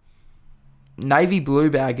 Navy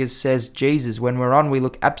Bluebaggers says, Jesus, when we're on, we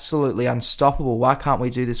look absolutely unstoppable. Why can't we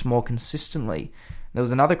do this more consistently? There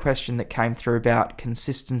was another question that came through about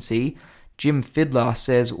consistency. Jim Fiddler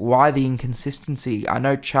says, why the inconsistency? I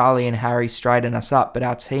know Charlie and Harry straighten us up, but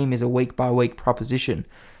our team is a week-by-week proposition.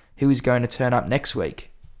 Who is going to turn up next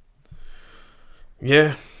week?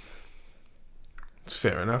 Yeah. It's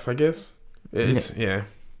fair enough, I guess. It's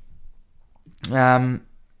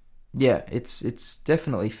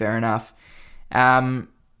definitely fair enough. All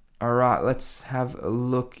right, let's have a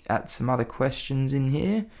look at some other questions in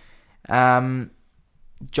here.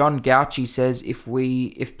 John Gauchi says,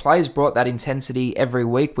 if players brought that intensity every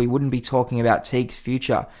week, we wouldn't be talking about Teague's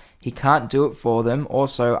future. He can't do it for them.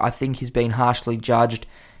 Also, I think he's been harshly judged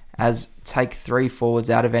as take 3 forwards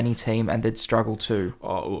out of any team and they'd struggle too.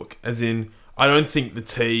 Oh, look, as in, I don't think the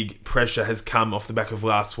Teague pressure has come off the back of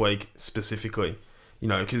last week specifically. You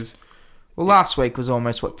know, because... Well, last week was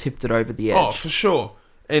almost what tipped it over the edge. Oh, for sure.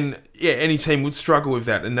 And, yeah, any team would struggle with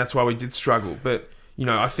that, and that's why we did struggle. But, you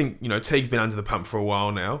know, I think, you know, Teague's been under the pump for a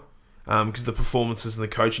while now, because the performances and the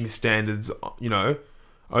coaching standards, you know,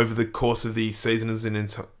 over the course of the season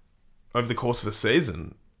over the course of a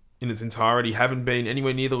season in its entirety haven't been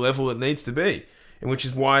anywhere near the level it needs to be, and which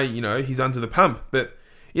is why, you know, he's under the pump. But,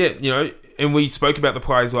 yeah, you know, and we spoke about the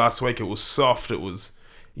players last week. It was soft. It was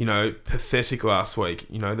pathetic last week.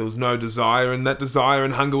 There was no desire, and that desire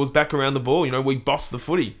and hunger was back around the ball. We bossed the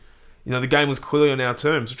footy. The game was clearly on our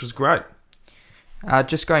terms, which was great.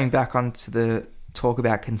 Just going back onto the talk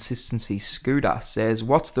about consistency, Scooter says,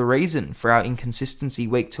 what's the reason for our inconsistency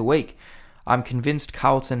week to week? I'm convinced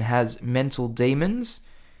Carlton has mental demons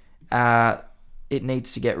it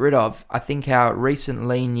needs to get rid of. I think our recent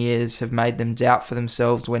lean years have made them doubt for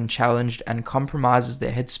themselves when challenged and compromises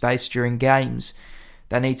their headspace during games.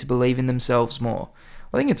 They need to believe in themselves more.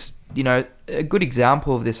 I think it's, a good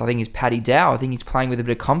example of this, I think, is Paddy Dow. I think he's playing with a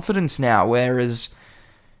bit of confidence now, whereas,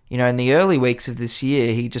 in the early weeks of this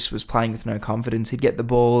year, he just was playing with no confidence. He'd get the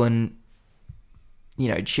ball and,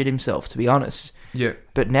 he'd shit himself, to be honest. Yeah.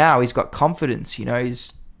 But now he's got confidence,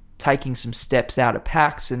 he's taking some steps out of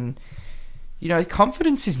packs and,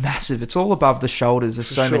 confidence is massive. It's all above the shoulders, as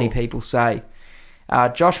so many people say.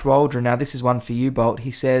 Josh Waldron, now this is one for you, Bolt.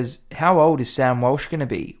 He says, how old is Sam Walsh going to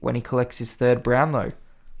be when he collects his third Brownlow?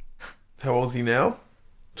 How old is he now?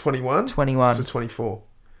 21? 21. So 24.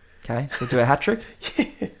 Okay, so do a hat-trick?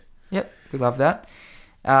 Yeah. Yep, we love that.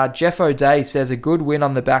 Jeff O'Day says, a good win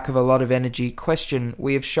on the back of a lot of energy. Question,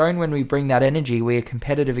 we have shown when we bring that energy, we are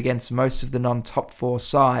competitive against most of the non-top 4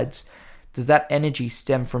 sides. Does that energy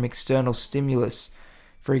stem from external stimulus?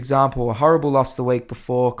 For example, a horrible loss the week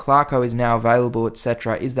before, Clarko is now available,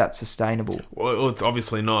 etc. Is that sustainable? Well, it's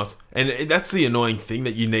obviously not. And that's the annoying thing,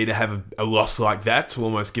 that you need to have a loss like that to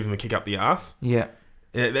almost give them a kick up the arse. Yeah.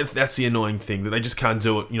 That's the annoying thing, that they just can't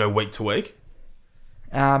do it, week to week.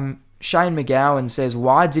 Shane McGowan says,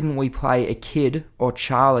 why didn't we play a kid or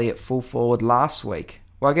Charlie at full forward last week?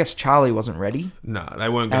 Well, I guess Charlie wasn't ready. No, they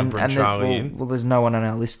weren't going to bring Charlie in. Well, there's no one on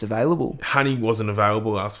our list available. Honey wasn't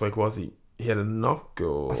available last week, was he? He had a knock,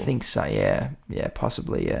 or... I think so, yeah. Yeah,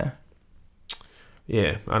 possibly, yeah.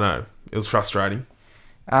 Yeah, I know. It was frustrating.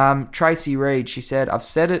 Tracy Reed, she said, I've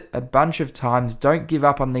said it a bunch of times, don't give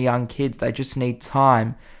up on the young kids. They just need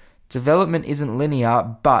time. Development isn't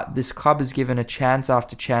linear, but this club has given a chance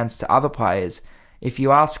after chance to other players. If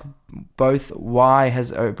you ask both, why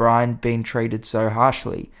has O'Brien been treated so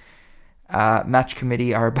harshly? Match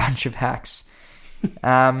committee are a bunch of hacks.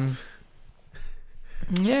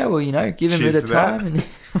 Yeah, well, give him a bit of time and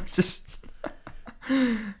just.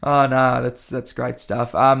 Oh no, that's great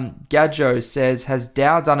stuff. Gadjo says, has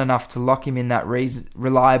Dow done enough to lock him in that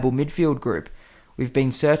reliable midfield group? We've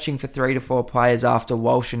been searching for 3 to 4 players after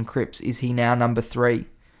Walsh and Cripps. Is he now number 3?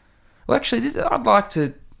 Well, actually, I'd like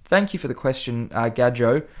to thank you for the question,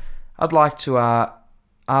 Gadjo. I'd like to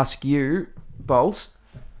ask you, Bolt.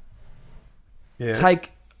 Yeah.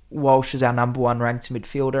 Take Walsh as our number 1 ranked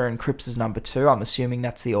midfielder and Cripps as number 2. I'm assuming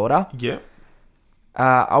that's the order. Yeah.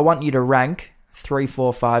 I want you to rank 3,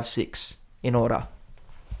 4, 5, 6 in order.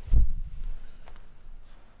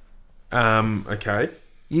 Okay.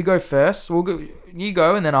 You go first. You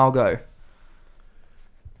go and then I'll go.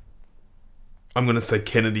 I'm going to say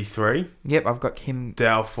Kennedy 3. Yep, I've got him.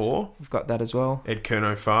 Dow 4. I've got that as well. Ed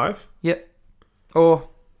Kerno 5. Yep. Or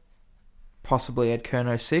possibly Ed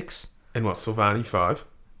Kerno 6. And what, Silvani 5?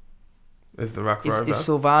 As the ruck rover. Is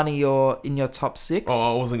Silvani in your top 6?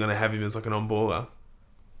 Oh, I wasn't going to have him as like an on-baller,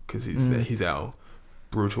 because he's our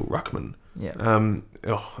brutal ruckman. Yeah.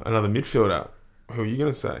 Another midfielder. Who are you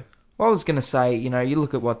going to say? Well, I was going to say, you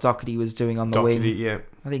look at what Doherty was doing on the wing. Yeah.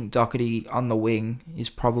 I think Doherty on the wing is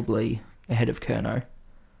probably ahead of Kerno.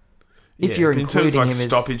 If you're including in terms of him as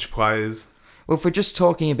stoppage players. Well, if we're just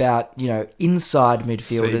talking about, inside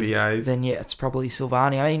midfielders, CBAs. then yeah, it's probably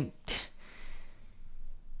Silvani. I mean,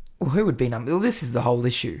 well, who would be number... Well, this is the whole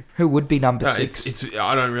issue. Who would be number 6?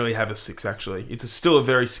 I don't really have a 6, actually. It's still a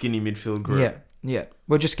very skinny midfield group. Yeah.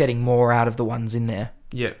 We're just getting more out of the ones in there.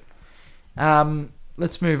 Yeah.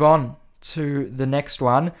 Let's move on to the next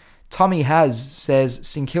one. Tommy says,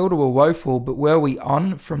 St Kilda were woeful, but we were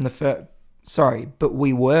on from the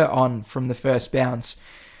first bounce.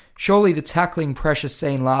 Surely the tackling pressure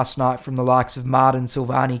seen last night from the likes of Martin,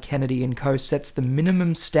 Silvani, Kennedy and co sets the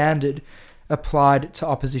minimum standard applied to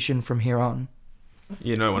opposition from here on.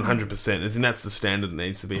 100%. And that's the standard that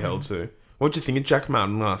needs to be held to. What do you think of Jack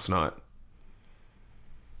Martin last night?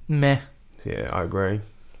 Meh. Yeah, I agree.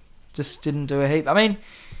 Just didn't do a heap. I mean,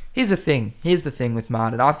 here's the thing with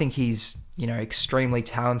Martin. I think he's, extremely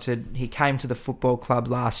talented. He came to the football club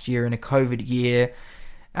last year in a COVID year,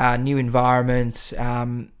 new environment,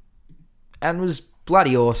 and was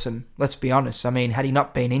bloody awesome. Let's be honest. I mean, had he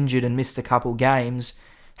not been injured and missed a couple games,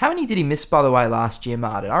 how many did he miss, by the way, last year,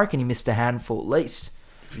 Martin? I reckon he missed a handful at least.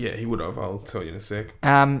 Yeah, he would have. I'll tell you in a sec.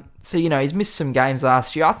 So, he's missed some games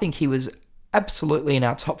last year. I think he was absolutely in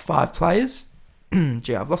our top 5 players.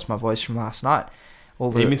 Gee, I've lost my voice from last night.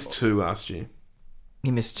 He missed 2 last year.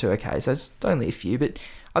 He missed 2, okay, so it's only a few, but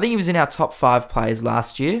I think he was in our top 5 players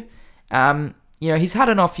last year. He's had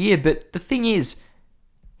an off year, but the thing is,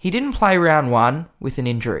 he didn't play round 1 with an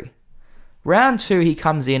injury. Round 2, he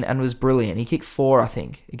comes in and was brilliant. He kicked 4, I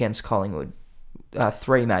think, against Collingwood.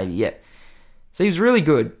 3 maybe, yeah. So he was really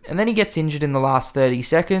good. And then he gets injured in the last 30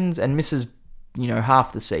 seconds and misses,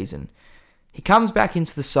 half the season. He comes back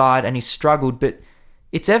into the side and he's struggled, but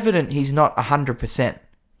it's evident he's not 100%.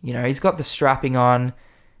 He's got the strapping on.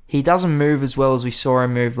 He doesn't move as well as we saw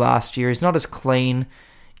him move last year. He's not as clean.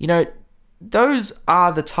 Those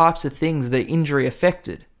are the types of things that are injury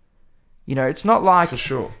affected. It's not like... For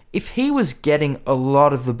sure. If he was getting a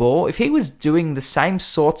lot of the ball, if he was doing the same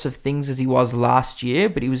sorts of things as he was last year,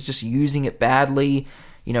 but he was just using it badly,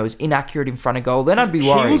 was inaccurate in front of goal, then I'd be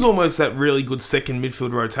worried. He was almost that really good second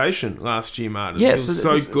midfield rotation last year, Martin. Yeah, he was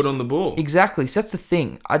so good on the ball. Exactly. So that's the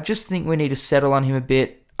thing. I just think we need to settle on him a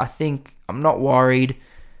bit. I'm not worried,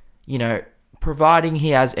 providing he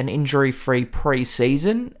has an injury-free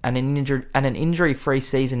pre-season and an injury-free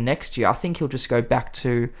season next year, I think he'll just go back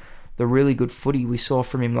to the really good footy we saw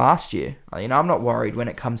from him last year. I'm not worried when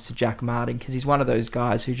it comes to Jack Martin because he's one of those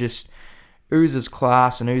guys who just oozes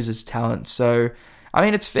class and oozes talent. So,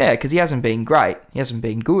 it's fair because he hasn't been great. He hasn't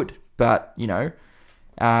been good. But,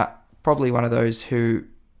 probably one of those who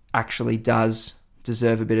actually does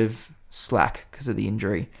deserve a bit of slack because of the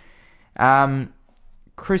injury.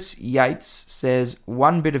 Chris Yates says,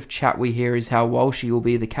 one bit of chat we hear is how Walshy will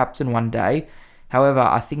be the captain one day. However,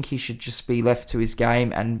 I think he should just be left to his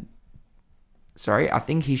game and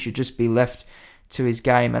the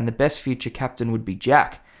best future captain would be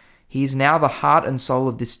Jack. He is now the heart and soul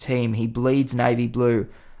of this team. He bleeds navy blue.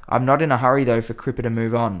 I'm not in a hurry, though, for Cripper to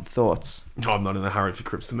move on. Thoughts? No, I'm not in a hurry for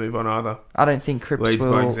Cripps to move on either. I don't think Cripps leads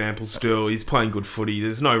will... by example still. He's playing good footy.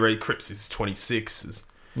 There's no reason. Cripps is 26.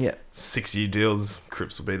 It's 6-year deals.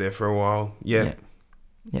 Cripps will be there for a while. Yeah.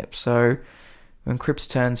 Yep. So when Cripps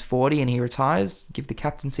turns 40 and he retires, give the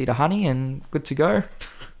captaincy to Honey and good to go.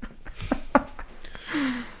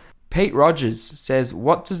 Pete Rogers says,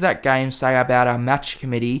 what does that game say about our match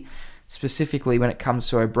committee, specifically when it comes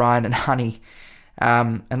to O'Brien and Honey?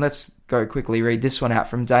 And let's go quickly read this one out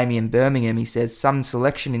from Damien Birmingham. He says, some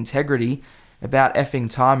selection integrity about effing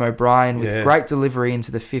time O'Brien with great delivery into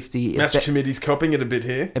the 50. Match committee's copping it a bit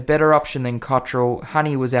here. A better option than Cottrell.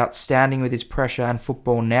 Honey was outstanding with his pressure and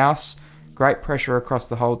football nous. Great pressure across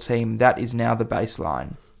the whole team. That is now the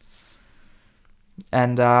baseline.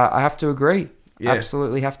 And I have to agree. Yeah.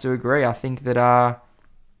 Absolutely have to agree. I think that...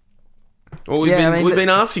 Well, we've been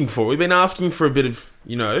asking for. We've been asking for a bit of,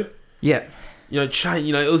 Yeah.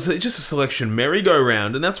 Change. It was just a selection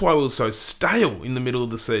merry-go-round, and that's why we were so stale in the middle of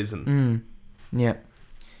the season. Yeah.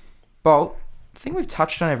 Bolt, I think we've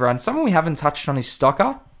touched on everyone. Someone we haven't touched on is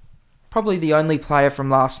Stocker. Probably the only player from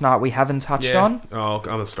last night we haven't touched on. Oh,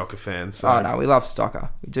 I'm a Stocker fan. So. Oh, no, we love Stocker.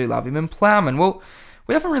 We do love him. And Plowman, well,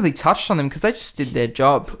 we haven't really touched on them because they just did their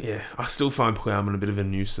job. Yeah, I still find Plowman a bit of a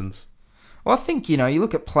nuisance. Well, I think, you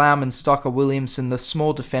look at Plowman, Stocker, Williamson, the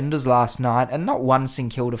small defenders last night, and not one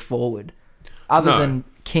St Kilda forward, other than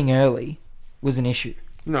King Early, was an issue.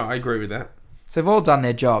 No, I agree with that. So they've all done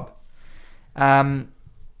their job.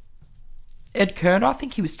 Ed Kerner, I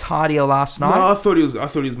think he was tidier last night. No, I thought he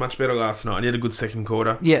was much better last night. He had a good second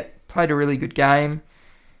quarter. Yeah, played a really good game.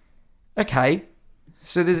 Okay,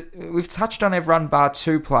 so we've touched on everyone bar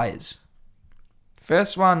 2 players.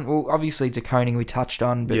 First one, well, obviously DeConing we touched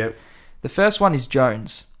on, but the first one is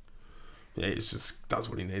Jones. Yeah, he just does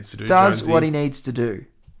what he needs to do. What he needs to do.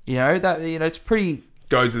 It's pretty...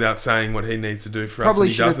 Goes without saying what he needs to do for us,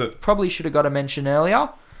 and he does it. Probably should have got a mention earlier.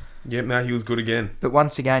 Yep, no, he was good again. But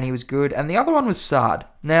once again, he was good. And the other one was Sard.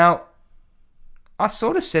 Now, I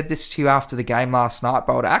sort of said this to you after the game last night,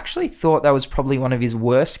 but I actually thought that was probably one of his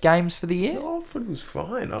worst games for the year. Oh, I thought he was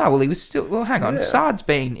fine. No, well, he was still... Well, hang on. Yeah. Sard's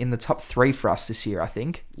been in the top 3 for us this year, I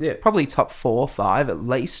think. Yeah. Probably top 4, 5 at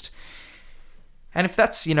least. And if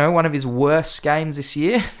that's, one of his worst games this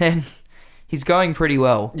year, then he's going pretty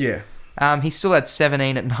well. Yeah. He still had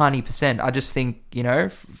 17 at 90%. I just think,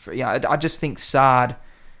 I just think Sard...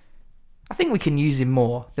 I think we can use him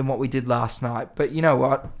more than what we did last night. But you know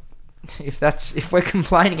what? If we're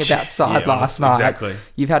complaining about Sard last night, exactly.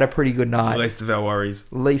 You've had a pretty good night. Least of our worries.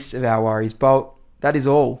 Bolt, that is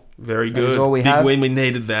all. Very good. That is all we Big have. win. We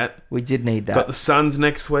needed that. We did need that. Got the Suns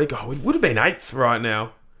next week. Oh, we would have been 8th right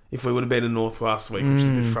now if we would have been in North last week, which is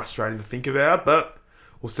a bit frustrating to think about. But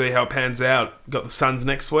we'll see how it pans out. Got the Suns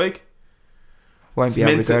next week. Won't be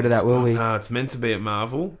able to go to that, will we? No, it's meant to be at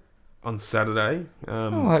Marvel on Saturday.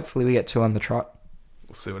 Hopefully we get 2 on the trot.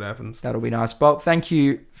 we'll see what happens. That'll be nice. Bolt, thank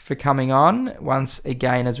you for coming on once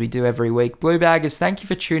again, as we do every week. Blue Baggers, thank you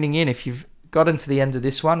for tuning in. If you've gotten to the end of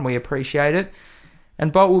this one, we appreciate it.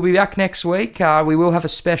 And Bolt will be back next week. We will have a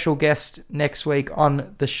special guest next week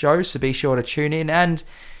on the show, so be sure to tune in. And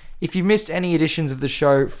if you've missed any editions of the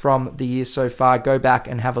show from the year so far, go back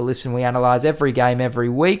and have a listen. We analyse every game every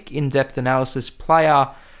week, in-depth analysis, player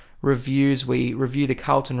reviews. We review the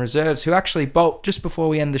Carlton reserves, who actually, Bolt, just before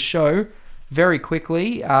we end the show, very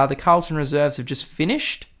quickly, the Carlton reserves have just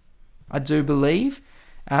finished, I do believe.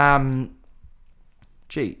 Where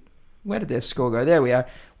did their score go? There we are.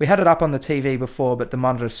 We had it up on the TV before, but the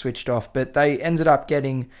monitor switched off. But they ended up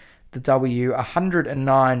getting the W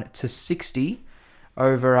 109-60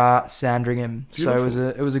 over Sandringham. Beautiful. So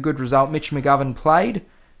it was a good result. Mitch McGovern played,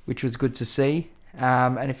 which was good to see.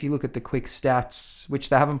 And if you look at the quick stats, which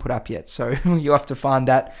they haven't put up yet, so you'll have to find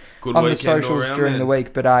that Good on the weekend all socials round, during man. the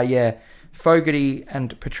week. But Fogarty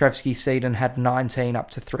and Petrevsky-Seaton had 19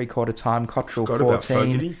 up to three-quarter time. Cottrell Forgot about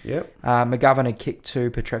 14. Fogarty. Yep. McGovern had kicked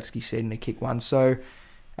 2. Petrevsky-Seaton had kicked 1. So,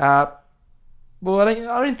 I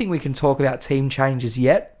don't think we can talk about team changes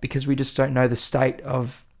yet because we just don't know the state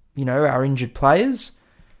of, our injured players.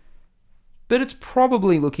 But it's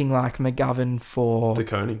probably looking like McGovern for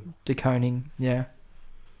DeConing, yeah.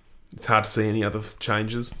 It's hard to see any other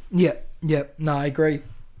changes. Yeah. No, I agree.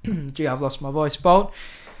 Gee, I've lost my voice. Bolt,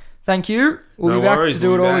 thank you. We'll No be back worries, to do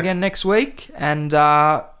we'll it be all back. again next week. And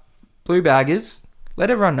Blue Baggers, let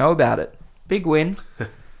everyone know about it. Big win.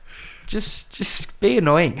 Just be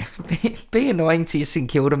annoying. Be annoying to your St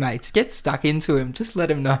Kilda mates. Get stuck into him. Just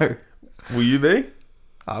let him know. Will you be?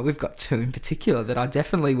 Oh, we've got 2 in particular that I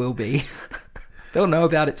definitely will be. They'll know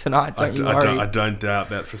about it tonight, don't you worry. I don't doubt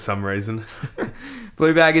that for some reason.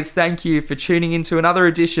 Blue Baggers, thank you for tuning into another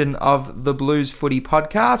edition of the Blues Footy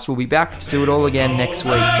Podcast. We'll be back to do it all again next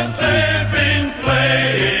week. Thank you. They've been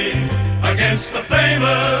playing against the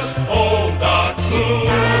famous